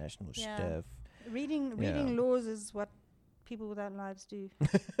international stuff. Reading laws is what people without lives do.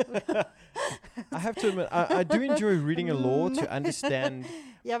 I have to admit, I do enjoy reading a law to understand.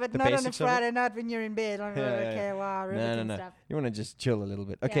 Yeah, but not on a Friday night when you're in bed. No. You want to just chill a little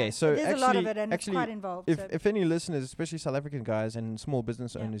bit. Okay, so there's a lot of it, and it's quite involved. If any listeners, especially South African guys and small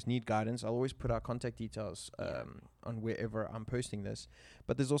business owners, need guidance, I'll always put our contact details on wherever I'm posting this.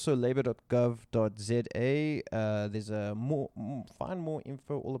 But there's also labour.gov.za. There's find more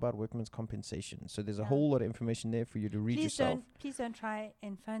info all about workmen's compensation. So there's a whole lot of information there for you to read yourself. Please don't try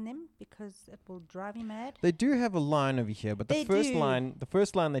and phone them, because it will drive you mad. They do have a line over here, but the first line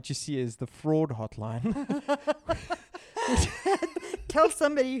that you see is the fraud hotline. Tell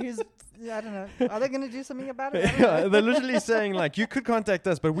somebody who's, I don't know, are they going to do something about it? Yeah, they're literally saying, like, you could contact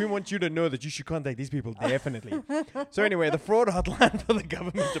us, but we want you to know that you should contact these people definitely. So anyway, the fraud hotline for the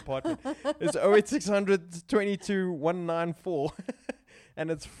government department is 08600 22 194. And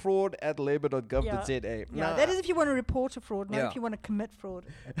it's fraud@labour.gov.za. Yeah, that is if you want to report a fraud, not if you want to commit fraud.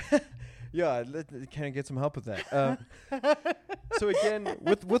 Can I get some help with that? So again,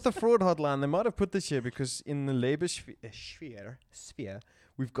 with the fraud hotline, they might have put this here because in the labor sphere,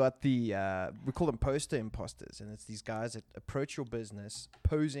 we've got we call them poster imposters, and it's these guys that approach your business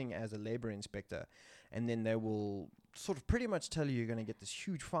posing as a labor inspector, and then they will sort of pretty much tell you're going to get this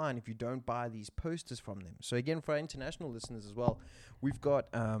huge fine if you don't buy these posters from them. So again, for our international listeners as well, we've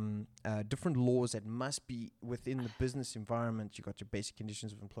got different laws that must be within the business environment. You've got your Basic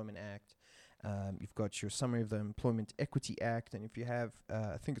Conditions of Employment Act. You've got your Summary of the Employment Equity Act. And if you have,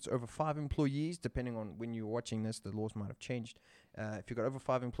 I think it's over 5 employees, depending on when you're watching this, the laws might have changed. If you've got over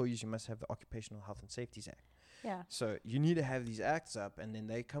 5 employees, you must have the Occupational Health and Safety Act. Yeah. So you need to have these acts up, and then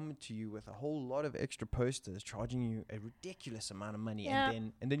they come to you with a whole lot of extra posters, charging you a ridiculous amount of money,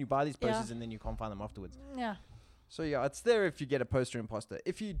 and then you buy these posters, and then you can't find them afterwards. Yeah. So yeah, it's there if you get a poster imposter.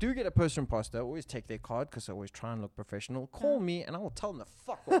 If you do get a poster imposter, always take their card, because I always try and look professional. Call me, and I will tell them to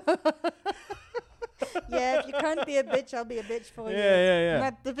fuck off. Yeah, if you can't be a bitch, I'll be a bitch for you. Yeah.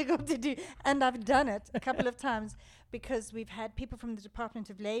 Not difficult to do. And I've done it a couple of times because we've had people from the Department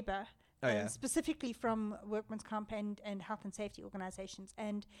of Labor, specifically from Workmen's Comp and health and safety organizations,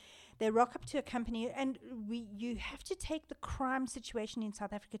 and they rock up to a company, and you have to take the crime situation in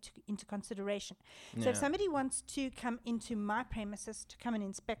South Africa into consideration. So if somebody wants to come into my premises to come and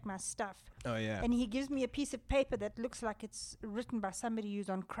inspect my stuff, and he gives me a piece of paper that looks like it's written by somebody who's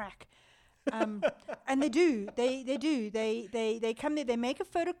on crack, and they come there, they make a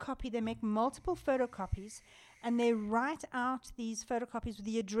photocopy, they make multiple photocopies, and they write out these photocopies with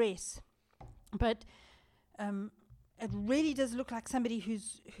the address. But it really does look like somebody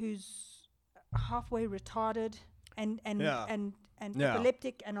who's halfway retarded and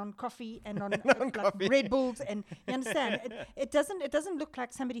epileptic and on coffee and on like Red Bulls, and you understand it doesn't look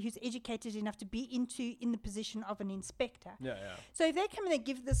like somebody who's educated enough to be in the position of an inspector. So if they come and they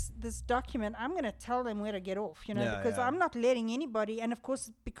give this document, I'm going to tell them where to get off, because I'm not letting anybody. And of course,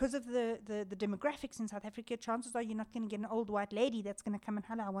 because of the demographics in South Africa, chances are you're not going to get an old white lady that's going to come and,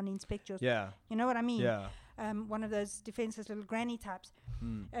 hello, I want to inspect yours. You know what I mean? One of those defenseless little granny types.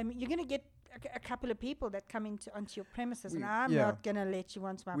 You're going to get a couple of people that come onto your premises, and I'm not going to let you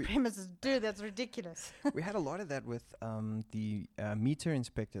onto my premises. Dude, that's ridiculous. We had a lot of that with the meter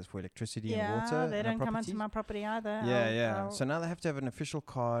inspectors for electricity and water. They don't come onto my property either. So now they have to have an official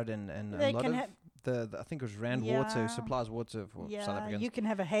card, and a lot of I think it was Rand Water, who supplies water for South Africans. You can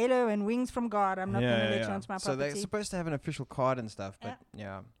have a halo and wings from God. I'm not going to let you onto my property. So they're supposed to have an official card and stuff, but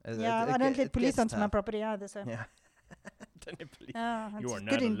I don't let police onto my property either. So it's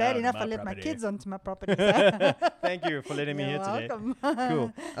good and bad enough I let my kids onto my property. Thank you for letting me here today.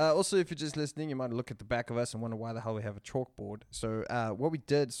 Cool. Also, if you're just listening, you might look at the back of us and wonder why the hell we have a chalkboard. So what we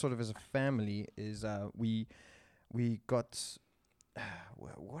did sort of as a family is we got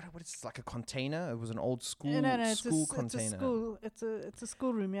what is it, like a container? It was an old school container. It's a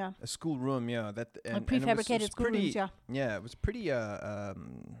school room, a school room, that and prefabricated school rooms, it was pretty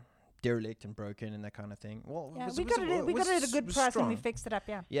derelict and broken and that kind of thing. Well, we got it at a good price and we fixed it up.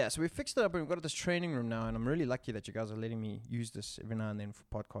 So we fixed it up and we've got this training room now, and I'm really lucky that you guys are letting me use this every now and then for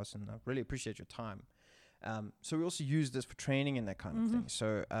podcasts, and I really appreciate your time. So we also use this for training and that kind of thing.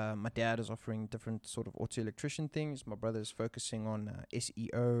 So my dad is offering different sort of auto electrician things. My brother is focusing on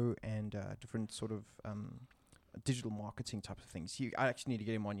SEO and different sort of digital marketing types of things. I actually need to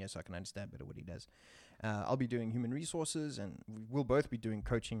get him on here so I can understand better what he does. I'll be doing human resources, and we'll both be doing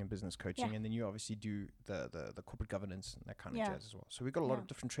coaching and business coaching, and then you obviously do the corporate governance and that kind of jazz as well. So we've got a lot of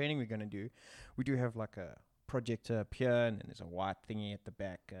different training we're going to do. We do have like a projector up here, and then there's a white thingy at the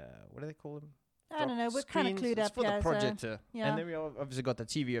back. What do they call them? I don't know. We're kind of clued up for the projector. And then we obviously got the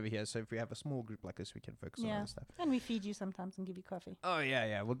TV over here. So if we have a small group like this, we can focus on other stuff. And we feed you sometimes and give you coffee. Oh,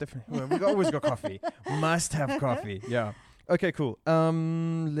 yeah. We'll definitely. We've always got coffee. Must have coffee. Yeah. Okay, cool.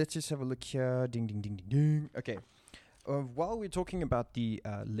 Let's just have a look here. Ding, ding, ding, ding, ding. Okay. While we're talking about the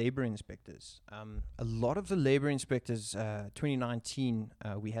labor inspectors, a lot of the labor inspectors, 2019,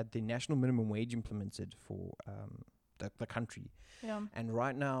 we had the national minimum wage implemented for the country. And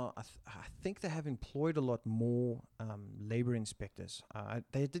right now, I think they have employed a lot more labor inspectors.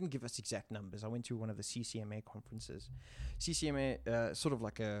 They didn't give us exact numbers. I went to one of the CCMA conferences. CCMA, sort of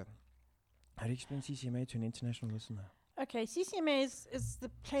like a... How do you explain CCMA to an international listener? Okay, CCMA is the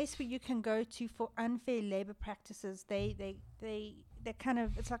place where you can go to for unfair labor practices. They kind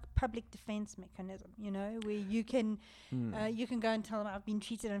of, it's like a public defense mechanism, where you can go and tell them I've been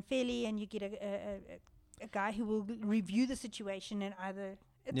treated unfairly, and you get a guy who will review the situation and either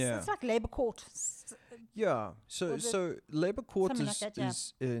it's like labor court. So labor court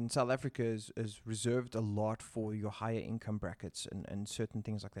is in South Africa is reserved a lot for your higher income brackets and certain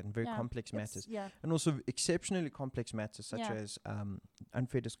things like that, and very complex matters, and also exceptionally complex matters such as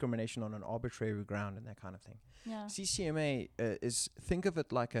unfair discrimination on an arbitrary ground and that kind of thing. CCMA is, think of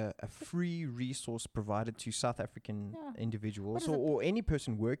it like a free resource provided to South African individuals or any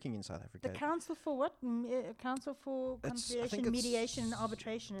person working in South Africa. The Council for what? Council for Conciliation, Mediation, and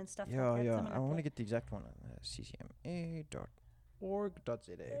Arbitration and stuff like that. I want to get the exact one. ccma.org.za,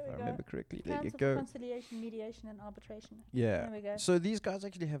 if I remember correctly. There you go. Conciliation, Mediation, and Arbitration. Yeah. There we go. So these guys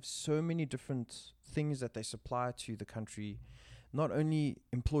actually have so many different things that they supply to the country not only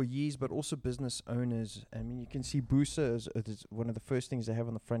employees but also business owners. I mean, you can see Busa as one of the first things they have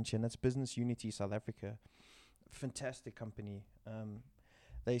on the front here, and that's Business Unity South Africa. Fantastic company.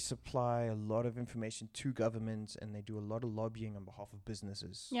 They supply a lot of information to governments, and they do a lot of lobbying on behalf of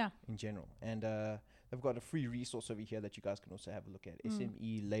businesses in general. And they've got a free resource over here that you guys can also have a look at,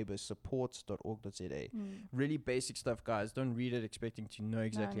 SMELabourSupports.org.za. Really basic stuff, guys. Don't read it expecting to know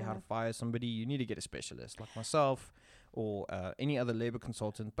exactly how to fire somebody. You need to get a specialist like myself or any other labor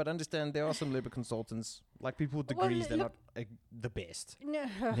consultant. But understand there are some labor consultants, like people with degrees, they're not the best. No.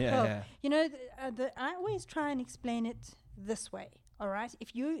 You know, I always try and explain it this way. All right.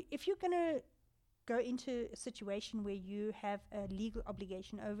 If you're gonna go into a situation where you have a legal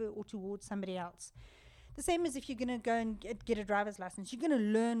obligation over or towards somebody else, the same as if you're gonna go and get a driver's license, you're gonna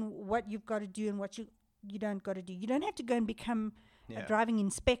learn what you've got to do and what you don't got to do. You don't have to go and become a driving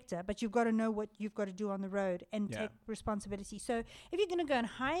inspector, but you've got to know what you've got to do on the road and take responsibility. So if you're gonna go and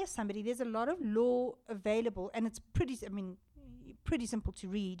hire somebody, there's a lot of law available, and it's pretty simple to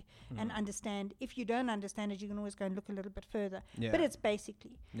read and understand. If you don't understand it, you can always go and look a little bit further. But it's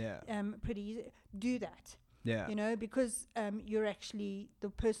basically pretty easy. Do that. You know, because you're actually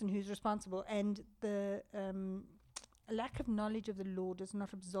the person who's responsible, and the lack of knowledge of the law does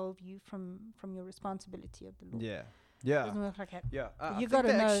not absolve you from your responsibility of the law. Doesn't work like that. You got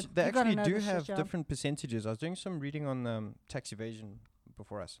to know. They actually do have different percentages. I was doing some reading on tax evasion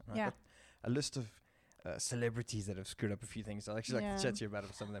before us. I got a list of celebrities that have screwed up a few things. I'll actually like to chat to you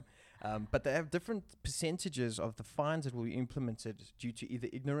about some of them. But they have different percentages of the fines that will be implemented due to either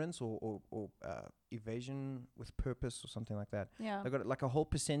ignorance or evasion with purpose or something like that. They've got like a whole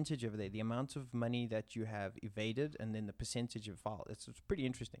percentage over there, the amount of money that you have evaded and then the percentage of file. It's pretty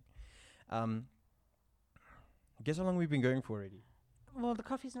interesting. Guess how long we've been going for already? Well, the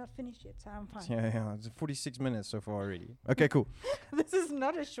coffee's not finished yet, so I'm fine. It's 46 minutes so far already. Okay, cool. This is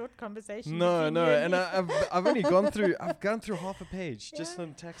not a short conversation. No, and I've only gone through half a page just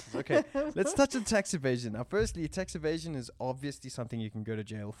on taxes. Okay, let's touch on tax evasion. Now, firstly, tax evasion is obviously something you can go to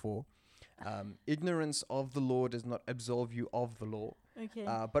jail for. Ignorance of the law does not absolve you of the law. Okay.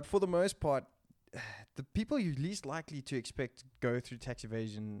 But for the most part, the people you're least likely to expect go through tax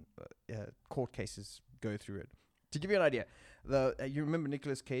evasion court cases go through it. To give you an idea, you remember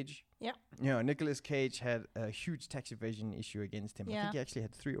Nicolas Cage? Yeah. Nicolas Cage had a huge tax evasion issue against him. I think he actually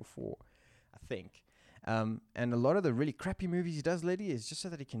had 3 or 4, I think. And a lot of the really crappy movies he does lately is just so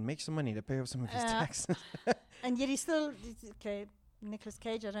that he can make some money to pay off some of his taxes. And yet he's still, Nicolas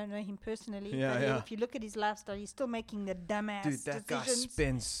Cage, I don't know him personally. If you look at his lifestyle, he's still making the dumbass decisions. Dude, that guy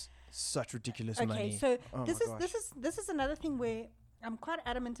spends such ridiculous money. Okay, so this is another thing where I'm quite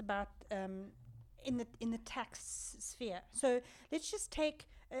adamant about in the tax sphere. So let's just take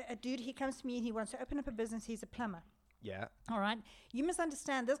a dude. He comes to me and he wants to open up a business. He's a plumber. Yeah. All right. You must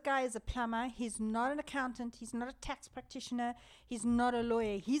understand, this guy is a plumber. He's not an accountant. He's not a tax practitioner. He's not a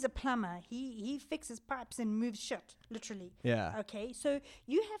lawyer. He's a plumber. He fixes pipes and moves shit, literally. Yeah. Okay. So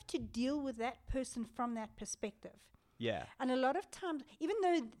you have to deal with that person from that perspective. Yeah. And a lot of times, even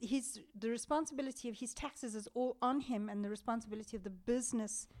though the responsibility of his taxes is all on him and the responsibility of the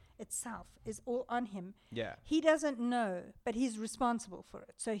business itself is all on him. Yeah. He doesn't know, but he's responsible for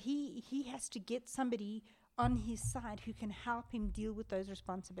it. So he has to get somebody on his side who can help him deal with those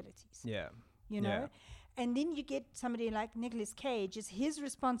responsibilities. Yeah. You know? Yeah. And then you get somebody like Nicolas Cage. It's his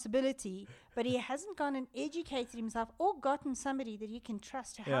responsibility, but he hasn't gone and educated himself or gotten somebody that he can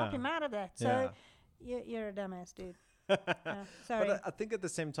trust to help him out of that. So you're a dumbass, dude. Sorry. But I think at the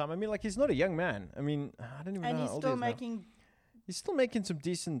same time, I mean, like, he's not a young man. I mean, I don't even know how old he is. And he's still making some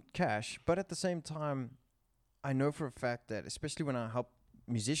decent cash, but at the same time, I know for a fact that, especially when I help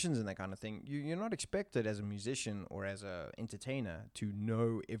musicians and that kind of thing, you're not expected as a musician or as a entertainer to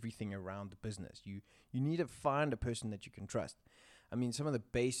know everything around the business. You need to find a person that you can trust. I mean, some of the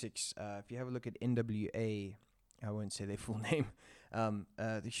basics, if you have a look at NWA, I won't say their full name,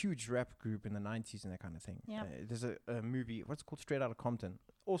 the huge rap group in the 90s and that kind of thing. Yeah. There's a movie, what's it called? Straight Outta Compton.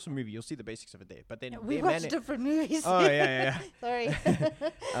 Awesome movie. You'll see the basics of it there. But then we watched different movies. Oh yeah. Sorry.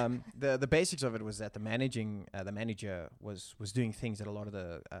 The basics of it was that the manager was doing things that a lot of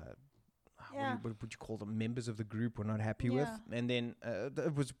the what would you call them, members of the group were not happy with. And then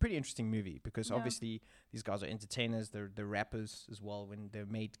it was a pretty interesting movie because obviously these guys are entertainers. They're rappers as well. When they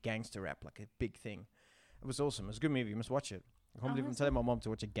made gangster rap like a big thing, it was awesome. It was a good movie. You must watch it. I can't believe I'm telling my mom to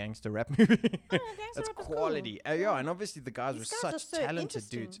watch a gangster rap movie. That's quality. Cool. And obviously the guys were such talented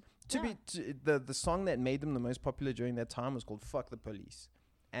dudes. The song that made them the most popular during that time was called "Fuck the Police."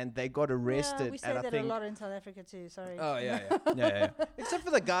 and they got arrested. Yeah, we say that a lot in South Africa too. Sorry. Oh yeah. Except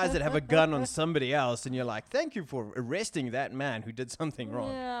for the guys that have a gun on somebody else, and you're like, thank you for arresting that man who did something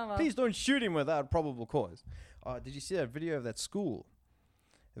wrong. Yeah, well. Please don't shoot him without probable cause. Did you see that video of that school?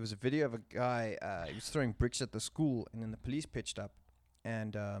 There was a video of a guy. He was throwing bricks at the school, and then the police pitched up,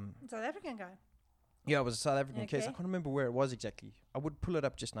 and South African guy. Yeah, it was a South African case. I can't remember where it was exactly. I would pull it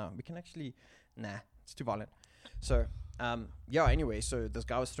up just now. We can actually... Nah, it's too violent. So, anyway, so this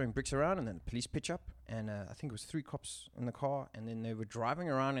guy was throwing bricks around, and then the police pitch up, and I think it was 3 cops in the car, and then they were driving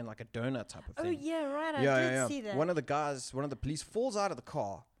around in like a donut type of thing. Oh, yeah, right. I did see that. One of the police falls out of the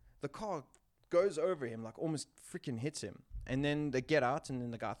car. The car goes over him, like almost freaking hits him. And then they get out, and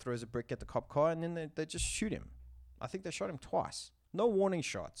then the guy throws a brick at the cop car, and then they just shoot him. I think they shot him twice. No warning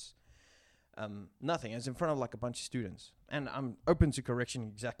shots. Nothing. It's in front of like a bunch of students, and I'm open to correction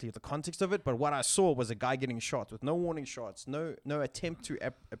exactly the context of it. But what I saw was a guy getting shot with no warning shots, no attempt to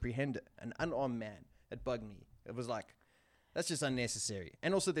apprehend an unarmed man. It bugged me. It was like, that's just unnecessary.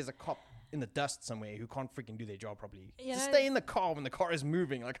 And also, there's a cop in the dust somewhere who can't freaking do their job properly. Just stay in the car when the car is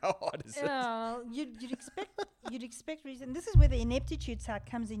moving. Like, how hard is it? You'd expect reason. This is where the ineptitude side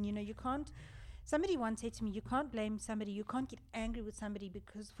comes in. You can't. Somebody once said to me, you can't blame somebody, you can't get angry with somebody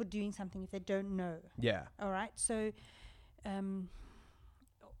because for doing something if they don't know. Yeah. All right. So,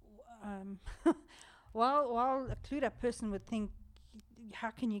 while a clued up person would think,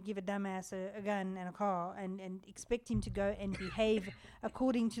 how can you give a dumbass a gun and a car and expect him to go and behave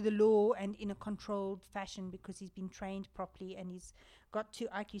according to the law and in a controlled fashion because he's been trained properly and he's got 2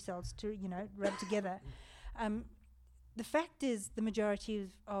 IQ cells to, rub together. The fact is the majority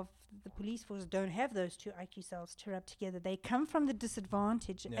of the police force don't have those 2 IQ cells to rub together. They come from the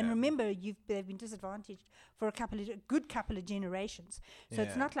disadvantage. Yeah. And remember, they've been disadvantaged for a good couple of generations. So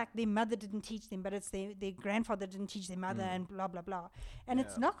it's not like their mother didn't teach them, but it's their grandfather didn't teach their mother and blah, blah, blah. And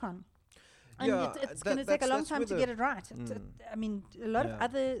it's knock-on. And it's going to take a long time to get it right. A lot of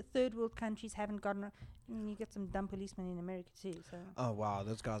other third world countries haven't gotten... you get some dumb policemen in America too. So. Oh, wow.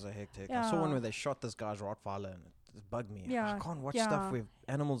 Those guys are hectic. Yeah. I saw one where they shot this guy's Rottweiler and it bugged me. Yeah. I can't watch stuff where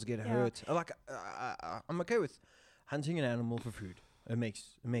animals get hurt. Like, I'm okay with hunting an animal for food. It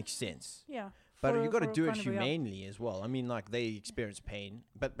makes sense. Yeah. But you got to do it humanely as well. I mean, like, they experience pain,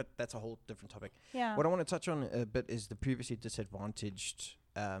 but that's a whole different topic. Yeah. What I want to touch on a bit is the previously disadvantaged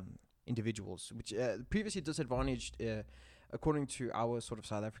individuals, which previously disadvantaged, according to our sort of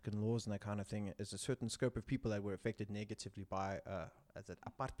South African laws and that kind of thing, is a certain scope of people that were affected negatively by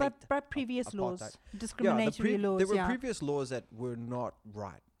apartheid. But previous laws, discriminatory laws. There were previous laws that were not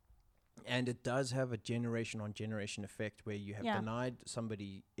right. And it does have a generation-on-generation effect where you have denied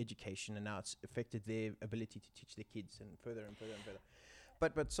somebody education and now it's affected their ability to teach their kids and further and further and further.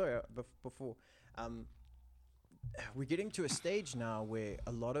 But sorry, before, we're getting to a stage now where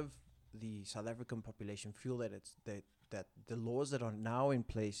a lot of the South African population feel that that the laws that are now in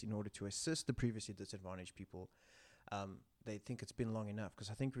place in order to assist the previously disadvantaged people, they think it's been long enough, because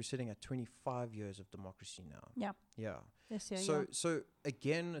I think we're sitting at 25 years of democracy now. Yeah. Yeah. Yes, So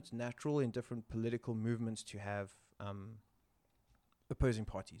again, it's natural in different political movements to have opposing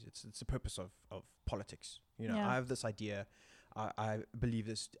parties. It's the purpose of politics. I have this idea. I believe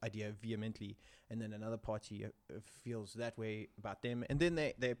this idea vehemently, and then another party feels that way about them, and then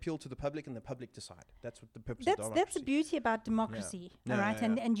they appeal to the public, and the public decide. That's what the purpose of democracy. That's the beauty about democracy, all right?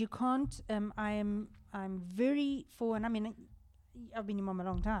 And you can't. I'm very for, and I mean, I've been your mom a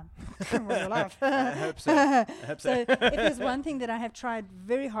long time. I hope so. So if there's one thing that I have tried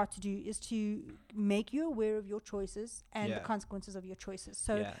very hard to do is to make you aware of your choices and the consequences of your choices.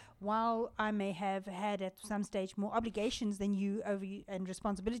 So while I may have had at some stage more obligations than you and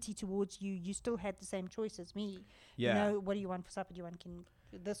responsibility towards you, you still had the same choice as me. Yeah. What do you want for supper? Do you want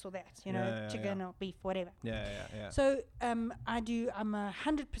this or that? Chicken or beef, whatever. Yeah. So I'm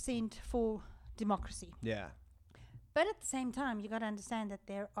 100% for democracy. Yeah. But at the same time, you got to understand that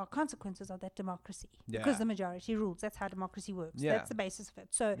there are consequences of that democracy because the majority rules. That's how democracy works. That's the basis of it.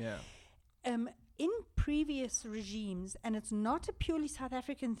 So, in previous regimes, and it's not a purely South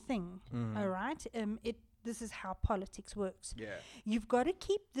African thing, all right? This is how politics works. Yeah, you've got to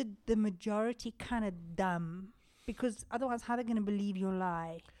keep the majority kind of dumb, because otherwise, how are they going to believe your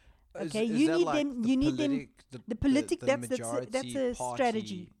lie? Okay, you need them. You need them. The politic. That's a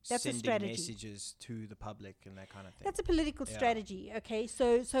strategy. That's a strategy. Messages to the public and that kind of thing. That's a political strategy. Okay,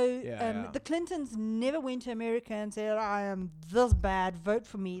 so the Clintons never went to America and said, "I am this bad. Vote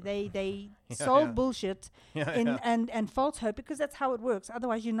for me." They sold bullshit and false hope, because that's how it works.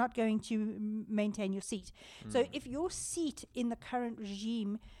 Otherwise, you're not going to maintain your seat. So if your seat in the current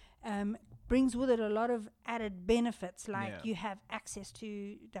regime brings with it a lot of added benefits, like you have access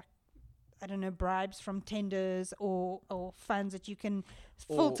to bribes from tenders or funds that you can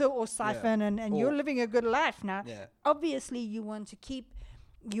filter or siphon, and you're living a good life now. Obviously you want to keep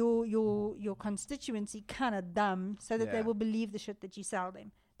your constituency kind of dumb so that they will believe the shit that you sell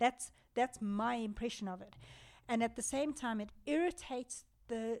them. That's my impression of it. And at the same time, it irritates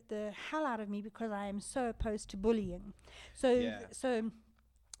the hell out of me because I am so opposed to bullying. So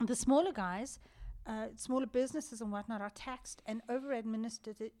the smaller guys, smaller businesses and whatnot, are taxed and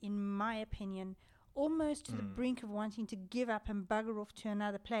over-administered, in my opinion, almost to the brink of wanting to give up and bugger off to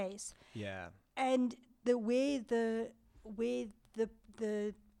another place. Yeah. And where the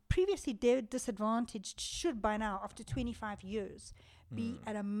previously disadvantaged should by now, after 25 years, be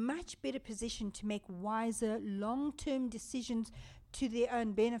at a much better position to make wiser long-term decisions to their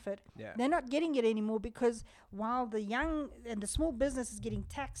own benefit. They're not getting it anymore, because while the young and the small business is getting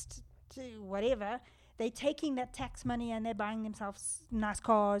taxed to whatever, they're taking that tax money and they're buying themselves nice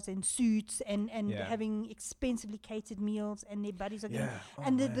cars and suits and having expensively catered meals, and their buddies are getting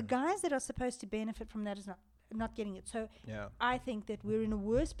and the guys that are supposed to benefit from that is not getting it. So I think that we're in a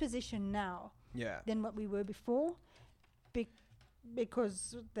worse position now than what we were before,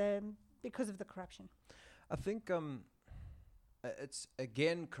 because of the corruption. I think it's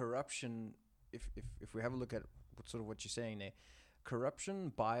again corruption. If we have a look at what you're saying there,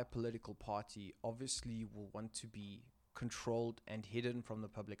 corruption by a political party obviously will want to be controlled and hidden from the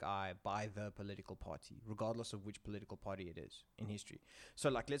public eye by the political party, regardless of which political party it is in history. So,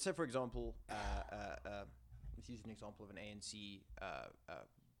 like, let's say, for example, let's use an example of an ANC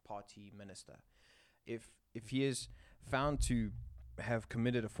party minister. If he is found to have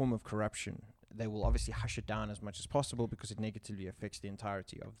committed a form of corruption, they will obviously hush it down as much as possible because it negatively affects the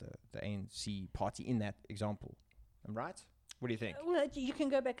entirety of the ANC party in that example. I'm right? What do you think? Well, you can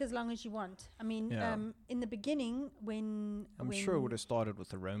go back as long as you want. I mean, in the beginning, when sure it would have started with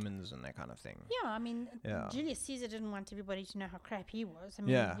the Romans and that kind of thing. Yeah, I mean, Julius Caesar didn't want everybody to know how crap he was. I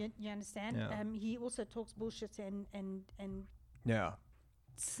mean, you understand? Yeah. He also talks bullshit and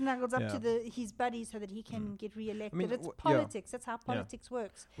snuggles up to his buddies so that he can get re-elected. I mean, it's politics. That's how politics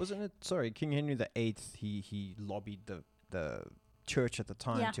works. Wasn't it? King Henry VIII. He lobbied the church at the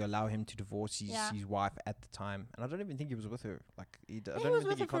time to allow him to divorce his wife at the time, and I don't even think he was with her. Like he was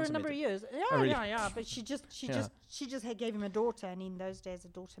with her for a number of years. But she just gave him a daughter, and in those days, a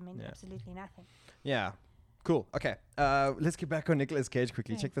daughter meant absolutely nothing. Yeah, cool. Okay, let's get back on Nicolas Cage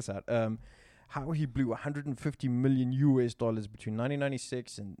quickly. Check this out. How he blew $150 million between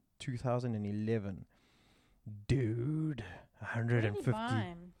 1996 and 2011. Dude, 150.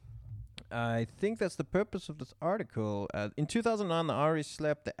 I think that's the purpose of this article. In 2009, the IRS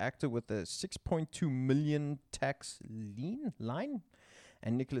slapped the actor with a $6.2 million tax line,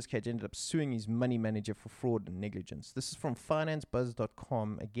 and Nicolas Cage ended up suing his money manager for fraud and negligence. This is from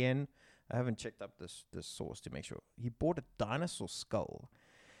financebuzz.com. Again, I haven't checked up this source to make sure. He bought a dinosaur skull.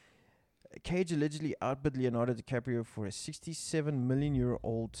 Cage allegedly outbid Leonardo DiCaprio for a 67 million year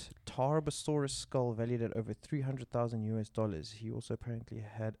old Tarbosaurus skull valued at over $300,000. He also apparently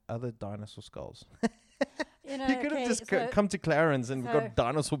had other dinosaur skulls. He could have just come to Clarence and got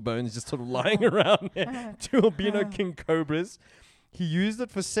dinosaur bones just sort of lying around there. Two albino king cobras. He used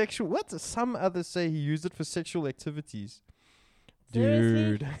it for sexual. What? Some others say he used it for sexual activities.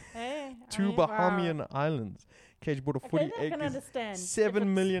 Dude. Hey, Two Bahamian islands. Cage bought a 40 acres,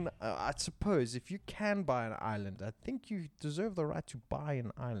 7 million. I suppose if you can buy an island, I think you deserve the right to buy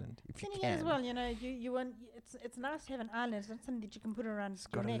an island if you can. As well, you want. It's nice to have an island. It's not something that you can put around. It's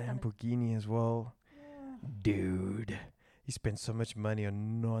got a Lamborghini as well. Yeah. Dude, he spent so much money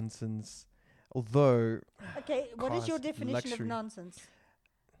on nonsense. Although, what is your definition of nonsense?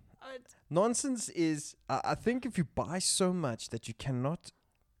 Nonsense is, I think, if you buy so much that you cannot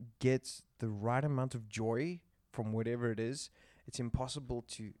get the right amount of joy from whatever it is, it's impossible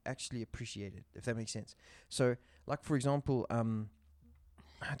to actually appreciate it, if that makes sense. So, like, for example,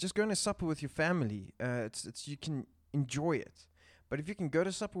 just going to supper with your family, it's you can enjoy it. But if you can go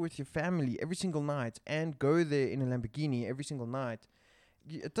to supper with your family every single night and go there in a Lamborghini every single night,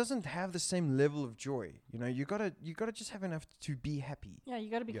 it doesn't have the same level of joy. You gotta just have enough to be happy. Yeah,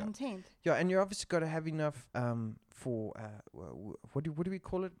 you gotta be content. Yeah, and you obviously gotta have enough for what do we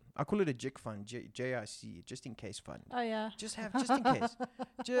call it? I call it a JIC fund, JIC, just in case fund. Oh yeah. Just in case.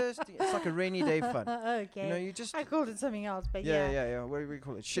 It's like a rainy day fund. Okay. I called it something else, but yeah. What do we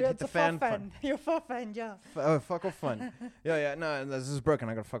call it? Shit, hit the fan fund. Your fuck fund, yeah. Fuck off fund. Yeah. No, this is broken.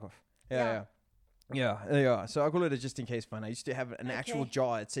 I gotta fuck off. Yeah. So I call it a just-in-case fund. I used to have an actual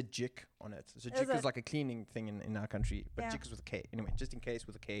jar. It said JIC on it. So JIC is like a cleaning thing in our country, but JIC is with a K. Anyway, just in case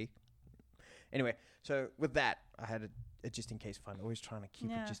with a K. Anyway, so with that, I had a just in case fund. Always trying to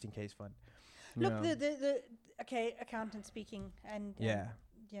keep a just in case fund. Look, the accountant speaking, and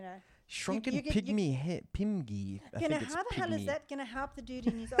you know, shrunken pygmy head, pimgy. How the hell is that going to help the dude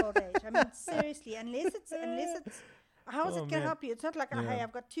in his old age? I mean, seriously, unless it's. How is it going to help you? It's not like, hey,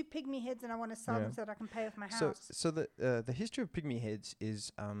 I've got 2 pygmy heads and I want to sell them so that I can pay off my house. So the history of pygmy heads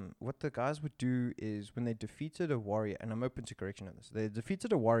is what the guys would do is when they defeated a warrior, and I'm open to correction on this, they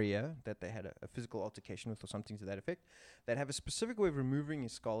defeated a warrior that they had a physical altercation with or something to that effect, they'd have a specific way of removing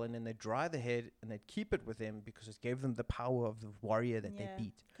his skull, and then they'd dry the head and they'd keep it with them because it gave them the power of the warrior that they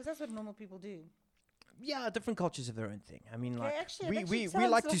beat. Because that's what normal people do. Yeah, different cultures have their own thing. I mean, like, we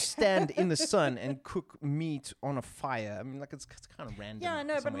like to stand in the sun and cook meat on a fire. I mean, like, it's kind of random. Yeah, I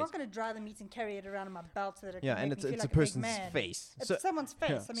know, but I'm not going to dry the meat and carry it around in my belt so that it can and make it's me feel a like person's a big man. face. It's someone's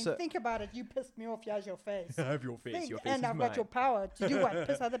face. I mean, think about it. You pissed me off. Here's your face. I have your face. Your face and is I've mine. got your power to do what?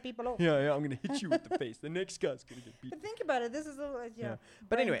 Piss other people off. Yeah, I'm going to hit you with the face. The next guy's going to get beat. But think about it. This is all,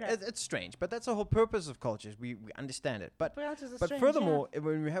 But anyway, it's strange. But that's the whole purpose of cultures. We understand it. But furthermore,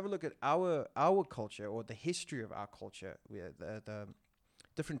 when we have a look at our culture or the history of our culture, the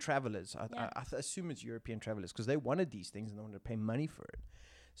different travelers, I assume it's European travelers, because they wanted these things and they wanted to pay money for it.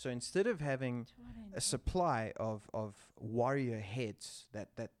 So instead of having a supply of warrior heads that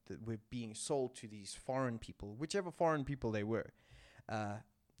were being sold to these foreign people, whichever foreign people they were, and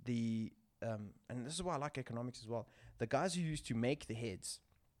this is why I like economics as well, the guys who used to make the heads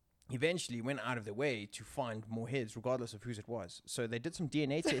eventually went out of their way to find more heads, regardless of whose it was. So they did some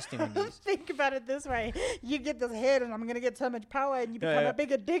DNA testing on these. Think about it this way: you get this head, and I'm going to get so much power, and you become a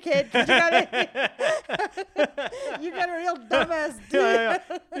bigger dickhead. You got a real dumbass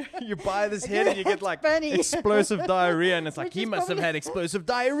dude. You buy this head, and you get like explosive diarrhea, and it's like he must have had explosive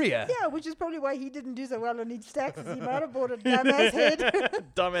diarrhea. Yeah, which is probably why he didn't do so well on his taxes. He might have bought a dumbass head.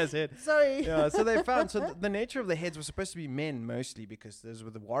 Dumbass head. Sorry. Yeah. So they found the nature of the heads was supposed to be men mostly, because those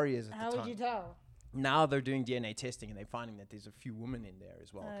were the warriors. How would you tell? Now they're doing DNA testing and they're finding that there's a few women in there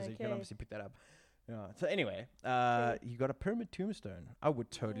as well, because you can obviously pick that up. Yeah. So anyway, you got a pyramid tombstone. I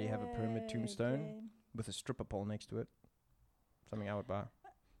would totally have a pyramid tombstone with a stripper pole next to it. Something I would buy.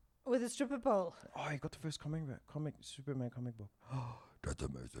 With a stripper pole. Oh, you got the first Superman comic book. Oh, that's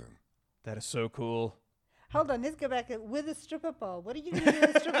amazing. That is so cool. Hold on, let's go back. With a stripper pole. What are you going to do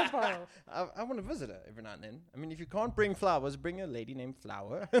with a stripper pole? I want to visit her every now and then. I mean, if you can't bring flowers, bring a lady named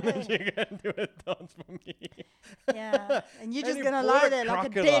Flower. And then you can do a dance for me. Yeah. And you're just going to lie there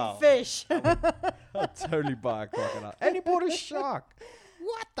like a dead fish. I'll totally buy a crocodile. And he bought a shark.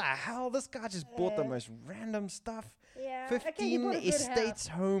 What the hell? This guy just bought the most random stuff. Yeah. 15 estates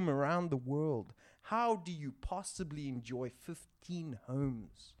home around the world. How do you possibly enjoy 15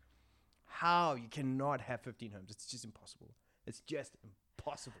 homes? How? You cannot have 15 homes. It's just impossible. It's just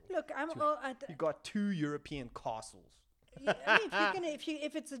impossible. Look, you got 2 European castles. Yeah, I mean,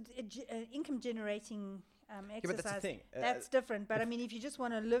 if it's an income generating exercise, but that's the thing. That's different. But I mean, if you just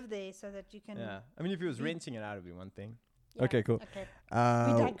want to live there so that you can. Yeah. I mean, if he was renting it out, it'd be one thing. Yeah. Okay, cool. Okay.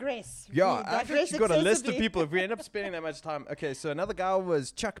 We digress. Yeah, I've actually got a list of people. If we end up spending that much time. Okay, so another guy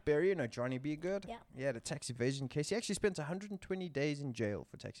was Chuck Berry, you know, Johnny B. Good. Yeah. He had a tax evasion case. He actually spent 120 days in jail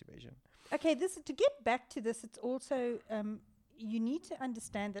for tax evasion. Okay, to get back to this, it's also, you need to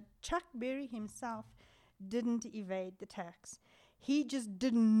understand that Chuck Berry himself didn't evade the tax. He just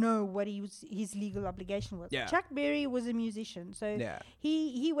didn't know what his legal obligation was. Yeah. Chuck Berry was a musician, so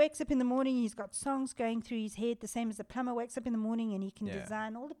he wakes up in the morning, he's got songs going through his head, the same as the plumber wakes up in the morning and he can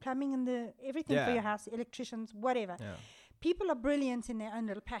design all the plumbing and everything for your house, electricians, whatever. Yeah. People are brilliant in their own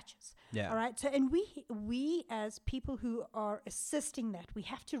little patches. Yeah. All right. So, and we as people who are assisting that, we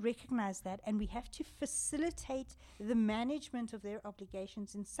have to recognize that, and we have to facilitate the management of their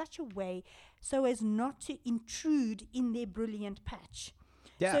obligations in such a way so as not to intrude in their brilliant patch.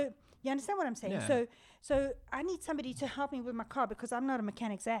 Yeah. So you understand what I'm saying? Yeah. So I need somebody to help me with my car because I'm not a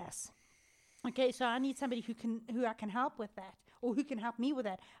mechanic's ass. Okay, so I need somebody who I can help with that, or who can help me with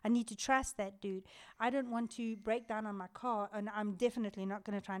that. I need to trust that dude. I don't want to break down on my car, and I'm definitely not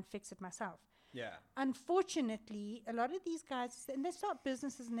going to try and fix it myself. Yeah. Unfortunately, a lot of these guys, and they start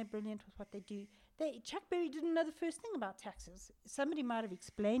businesses and they're brilliant with what they do. Chuck Berry didn't know the first thing about taxes. Somebody might have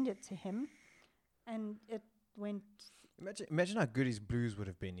explained it to him, and it went. Imagine how good his blues would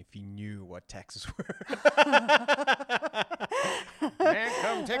have been if he knew what taxes were. Man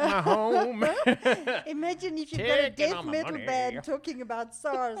comes take my home. Imagine if you've got a death metal band talking about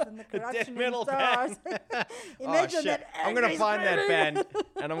SARS and the corruption in SARS. Imagine that. I'm going to find that band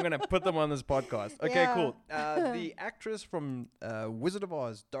and I'm going to put them on this podcast. Okay, cool. The actress from Wizard of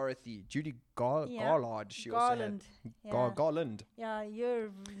Oz, Dorothy, Judy Garland. Garland. Yeah, you're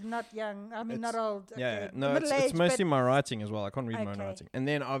not young. I mean, not old. Yeah, no, it's mostly my writing as well. I can't read my own writing. And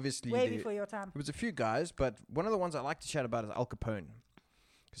then obviously... Way before your time. There was a few guys, but one of the ones I like to chat about is Al Capone.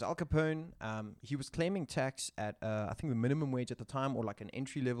 Because Al Capone, he was claiming tax at, I think, the minimum wage at the time, or like an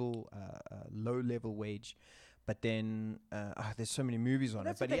entry-level, low-level wage. But then, there's so many movies on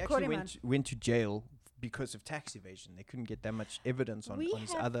it. But he actually went to jail because of tax evasion. They couldn't get that much evidence on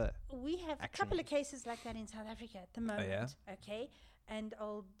his other We have a couple of cases like that in South Africa at the moment. Oh, yeah? Okay. And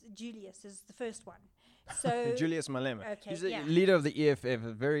old Julius is the first one. So Julius Malema. Okay, he's the leader of the EFF, a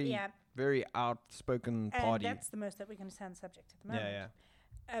very, very outspoken party. And that's the most that we're going to say on the subject at the moment.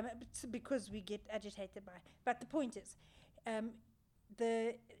 Yeah. Because we get agitated by. But the point is,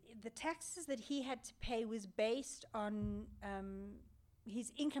 the taxes that he had to pay was based on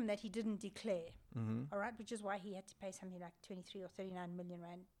his income that he didn't declare. All right, which is why he had to pay something like 23 or 39 million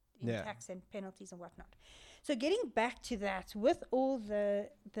rand in tax and penalties and whatnot. So getting back to that, with all the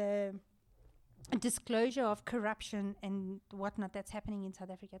disclosure of corruption and whatnot that's happening in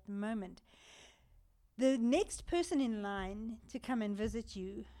South Africa at the moment, the next person in line to come and visit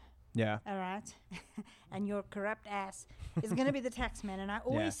you, all right, and your corrupt ass is going to be the tax man. And I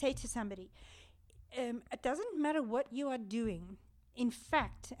always say to somebody, it doesn't matter what you are doing. In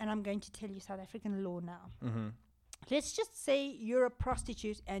fact, and I'm going to tell you South African law now. Let's just say you're a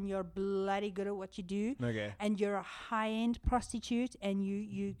prostitute and you're bloody good at what you do. Okay. And you're a high-end prostitute and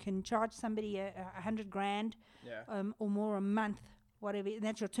you can charge somebody 100 grand or more a month, whatever. And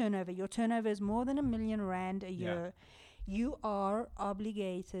that's your turnover. Your turnover is more than R1 million a year. You are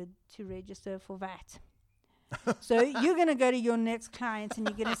obligated to register for VAT. So you're going to go to your next client and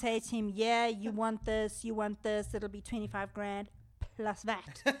you're going to say to him, you want this, it'll be 25 grand plus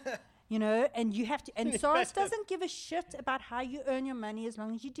VAT. You know, and you have to, and SARS doesn't give a shit about how you earn your money as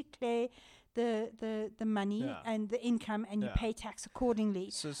long as you declare the money and the income and you pay tax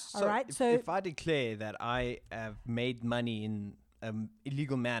accordingly. All right. So if I declare that I have made money in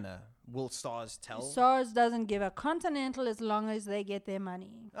illegal manner, will SARS tell? SARS doesn't give a continental as long as they get their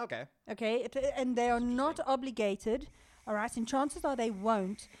money. Okay. Okay. And they are not obligated. All right. And chances are they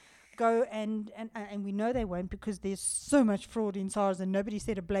won't go and we know they won't because there's so much fraud in SARS and nobody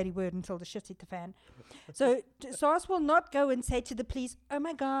said a bloody word until the shit hit the fan. So SARS will not go and say to the police, oh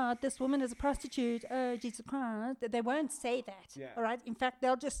my God, this woman is a prostitute. Oh, Jesus Christ. They won't say that. All right. In fact,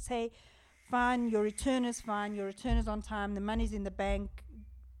 they'll just say, fine, your return is fine. Your return is on time. The money's in the bank.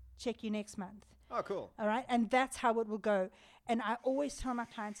 Check you next month. Oh, cool. All right. And that's how it will go. And I always tell my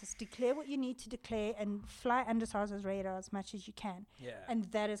clients is declare what you need to declare and fly under SARS's radar as much as you can. Yeah. And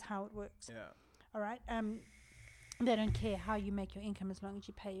that is how it works. Yeah. All right. They don't care how you make your income as long as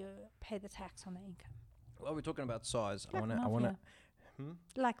you pay the tax on the income. Well, we're talking about SARS. Like I want to.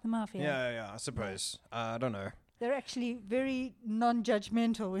 Like the mafia. Yeah. I suppose. I don't know. They're actually very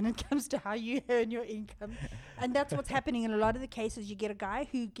non-judgmental when it comes to how you earn your income. And that's what's happening in a lot of the cases. You get a guy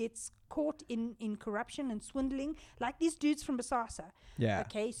who gets caught in corruption and swindling, like these dudes from Bosasa. Yeah.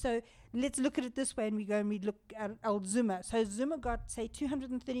 Okay, so let's look at it this way, and we go and we look at old Zuma. So Zuma got, say,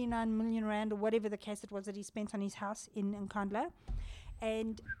 239 million rand, or whatever the case it was that he spent on his house in Nkandla.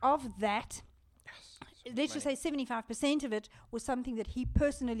 And of that... let's just say 75% of it was something that he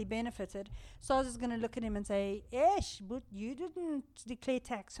personally benefited. SARS is going to look at him and say, yes, but you didn't declare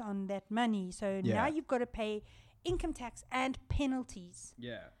tax on that money. So now you've got to pay income tax and penalties.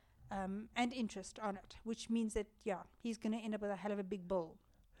 Yeah. And interest on it, which means that, he's going to end up with a hell of a big bill.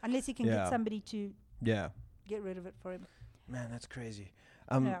 Unless he can get somebody to get rid of it for him. Man, that's crazy.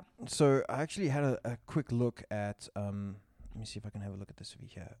 So I actually had a quick look at, let me see if I can have a look at this over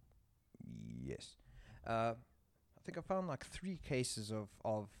here. Yes. I think I found like 3 cases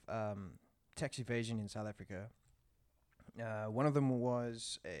of tax evasion in South Africa. One of them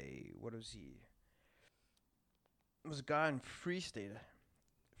was it was a guy in Free State.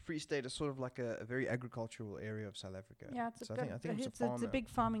 Free State is sort of like a very agricultural area of South Africa. Yeah, I think it's a big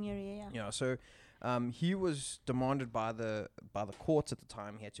farming area. Yeah. So he was demanded by the courts at the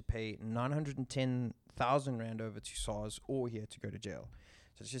time. He had to pay 910,000 rand over to SARS, or he had to go to jail.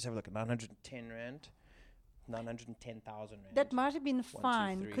 So let's just have a look at 910 rand 910,000 rand. That might have been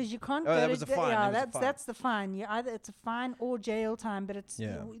fine because you can't. Oh, that was a fine. Yeah, that's the fine. It's a fine or jail time, but it's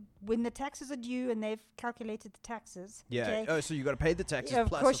when the taxes are due and they've calculated the taxes. Yeah. Okay, oh, so you got to pay the taxes. Of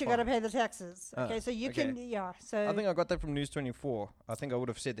course, you got to pay the taxes. Okay, so you can. Yeah. So I think I got that from News 24. I think I would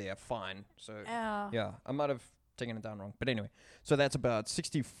have said they are fine. So yeah, I might have taken it down wrong. But anyway, so that's about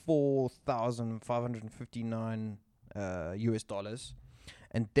 64,559 US dollars.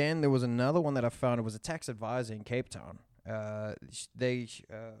 And then there was another one that I found. It was a tax advisor in Cape Town. I think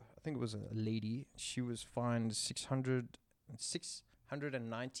it was a lady. She was fined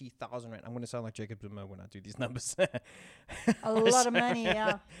 690,000 rand. I'm going to sound like Jacob Zuma when I do these numbers. A lot of money,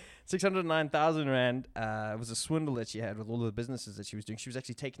 yeah. 609,000 rand. It was a swindle that she had with all the businesses that she was doing. She was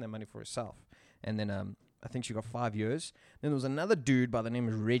actually taking that money for herself. And then I think she got 5 years. Then there was another dude by the name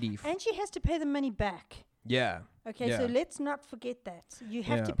of Reddy. And she has to pay the money back. Yeah. Okay, so let's not forget that. You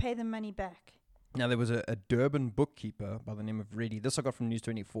have to pay the money back. Now, there was a Durban bookkeeper by the name of Reddy. This I got from News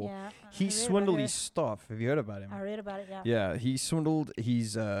 24. Yeah, he swindled his staff. Have you heard about him? I read about it, yeah. Yeah, he swindled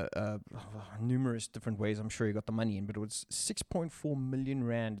his numerous different ways. I'm sure he got the money in, but it was 6.4 million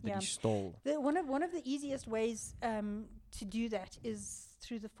rand that he stole. One of the easiest ways to do that is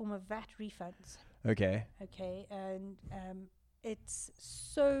through the form of VAT refunds. Okay. Okay, and it's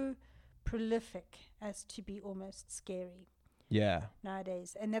so prolific as to be almost scary. Yeah.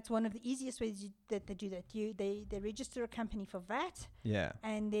 Nowadays, and that's one of the easiest ways that they do that. They register a company for VAT. Yeah.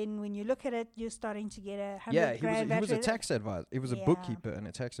 And then when you look at it, you're starting to get a 100 he grand was a tax advisor. He was a bookkeeper and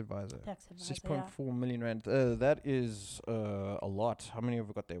a tax advisor. 6.4 million rand. That is a lot. How many have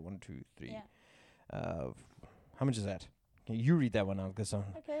we got there? 1, 2, 3. Yeah. How much is that? Can you read that one out?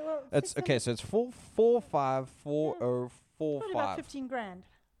 Okay, well, it's okay. So it's 4454045. About 15 grand.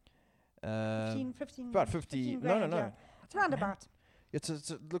 15. About 50. No. Yeah. It's roundabout. It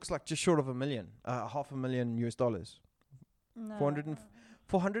looks like just short of $1 million. $500,000 US dollars. No.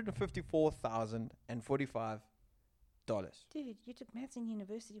 $454,045. Dude, you took maths in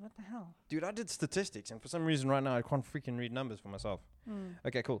university. What the hell? Dude, I did statistics, and for some reason right now I can't freaking read numbers for myself.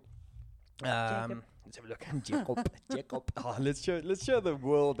 Okay, cool. Let's have a look. Jacob. Oh, let's show the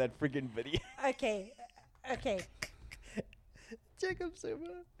world that freaking video. Okay. Jacob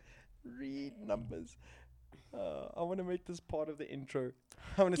Zuma, read numbers. I want to make this part of the intro.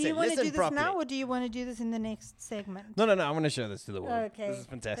 I want to say, listen properly. Do you want to do this now, or do you want to do this in the next segment? No. I want to show this to the world. Okay. This is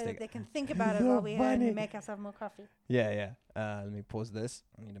fantastic. So that they can think about it while we make ourselves more coffee. Yeah. Let me pause this.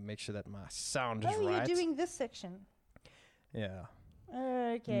 I need to make sure that my sound is right. Oh, you're doing this section. Yeah.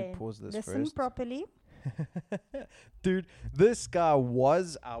 Okay. Let me pause this Listen first. properly. Dude, this guy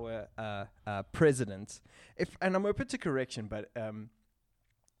was our president. And I'm open to correction, but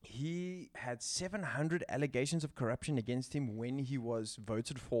he had 700 allegations of corruption against him when he was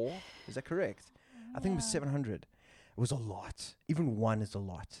voted for. Is that correct? I think it was 700. It was a lot. Even one is a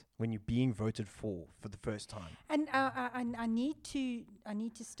lot when you're being voted for the first time. And I need to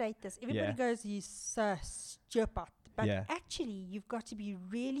state this. Everybody goes, he's so stupid. But actually, you've got to be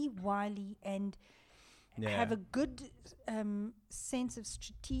really wily and have a good sense of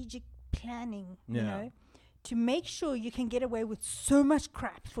strategic planning, you know, to make sure you can get away with so much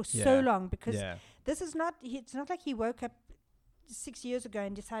crap for so long. Because this is not, it's not like he woke up 6 years ago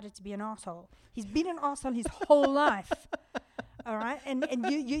and decided to be an arsehole. He's been an arsehole his whole life. All right, and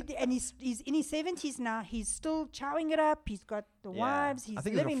he's in his 70s now. He's still chowing it up. He's got the wives. He's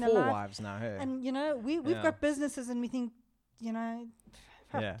living the life. I think he's got 4 wives now. Hey? And you know, we've got businesses, and we think, you know,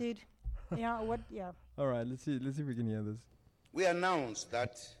 dude, what? Yeah. All right, let's see if we can hear this. We announced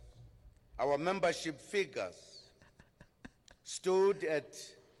that our membership figures stood at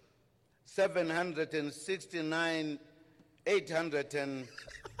 769,800.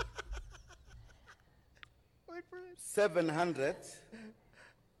 700.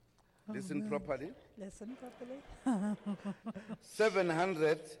 Listen properly.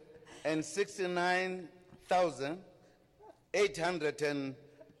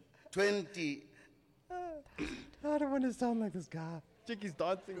 769,820. I don't want to sound like this guy. Chicky's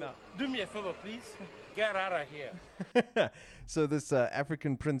dancing now. Do me a favor, please. Get out of here. So this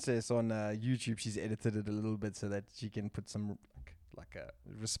African princess on YouTube, she's edited it a little bit so that she can put some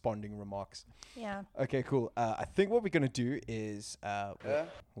responding remarks. Yeah. Okay, cool. I think what we're going to do is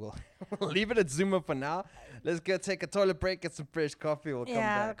we'll leave it at Zuma for now. Let's go take a toilet break, get some fresh coffee. We'll come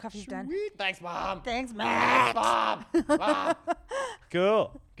back. Yeah, coffee's done. Thanks, Mom. Thanks, Matt. Mom.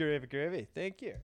 Cool. Gravy. Thank you.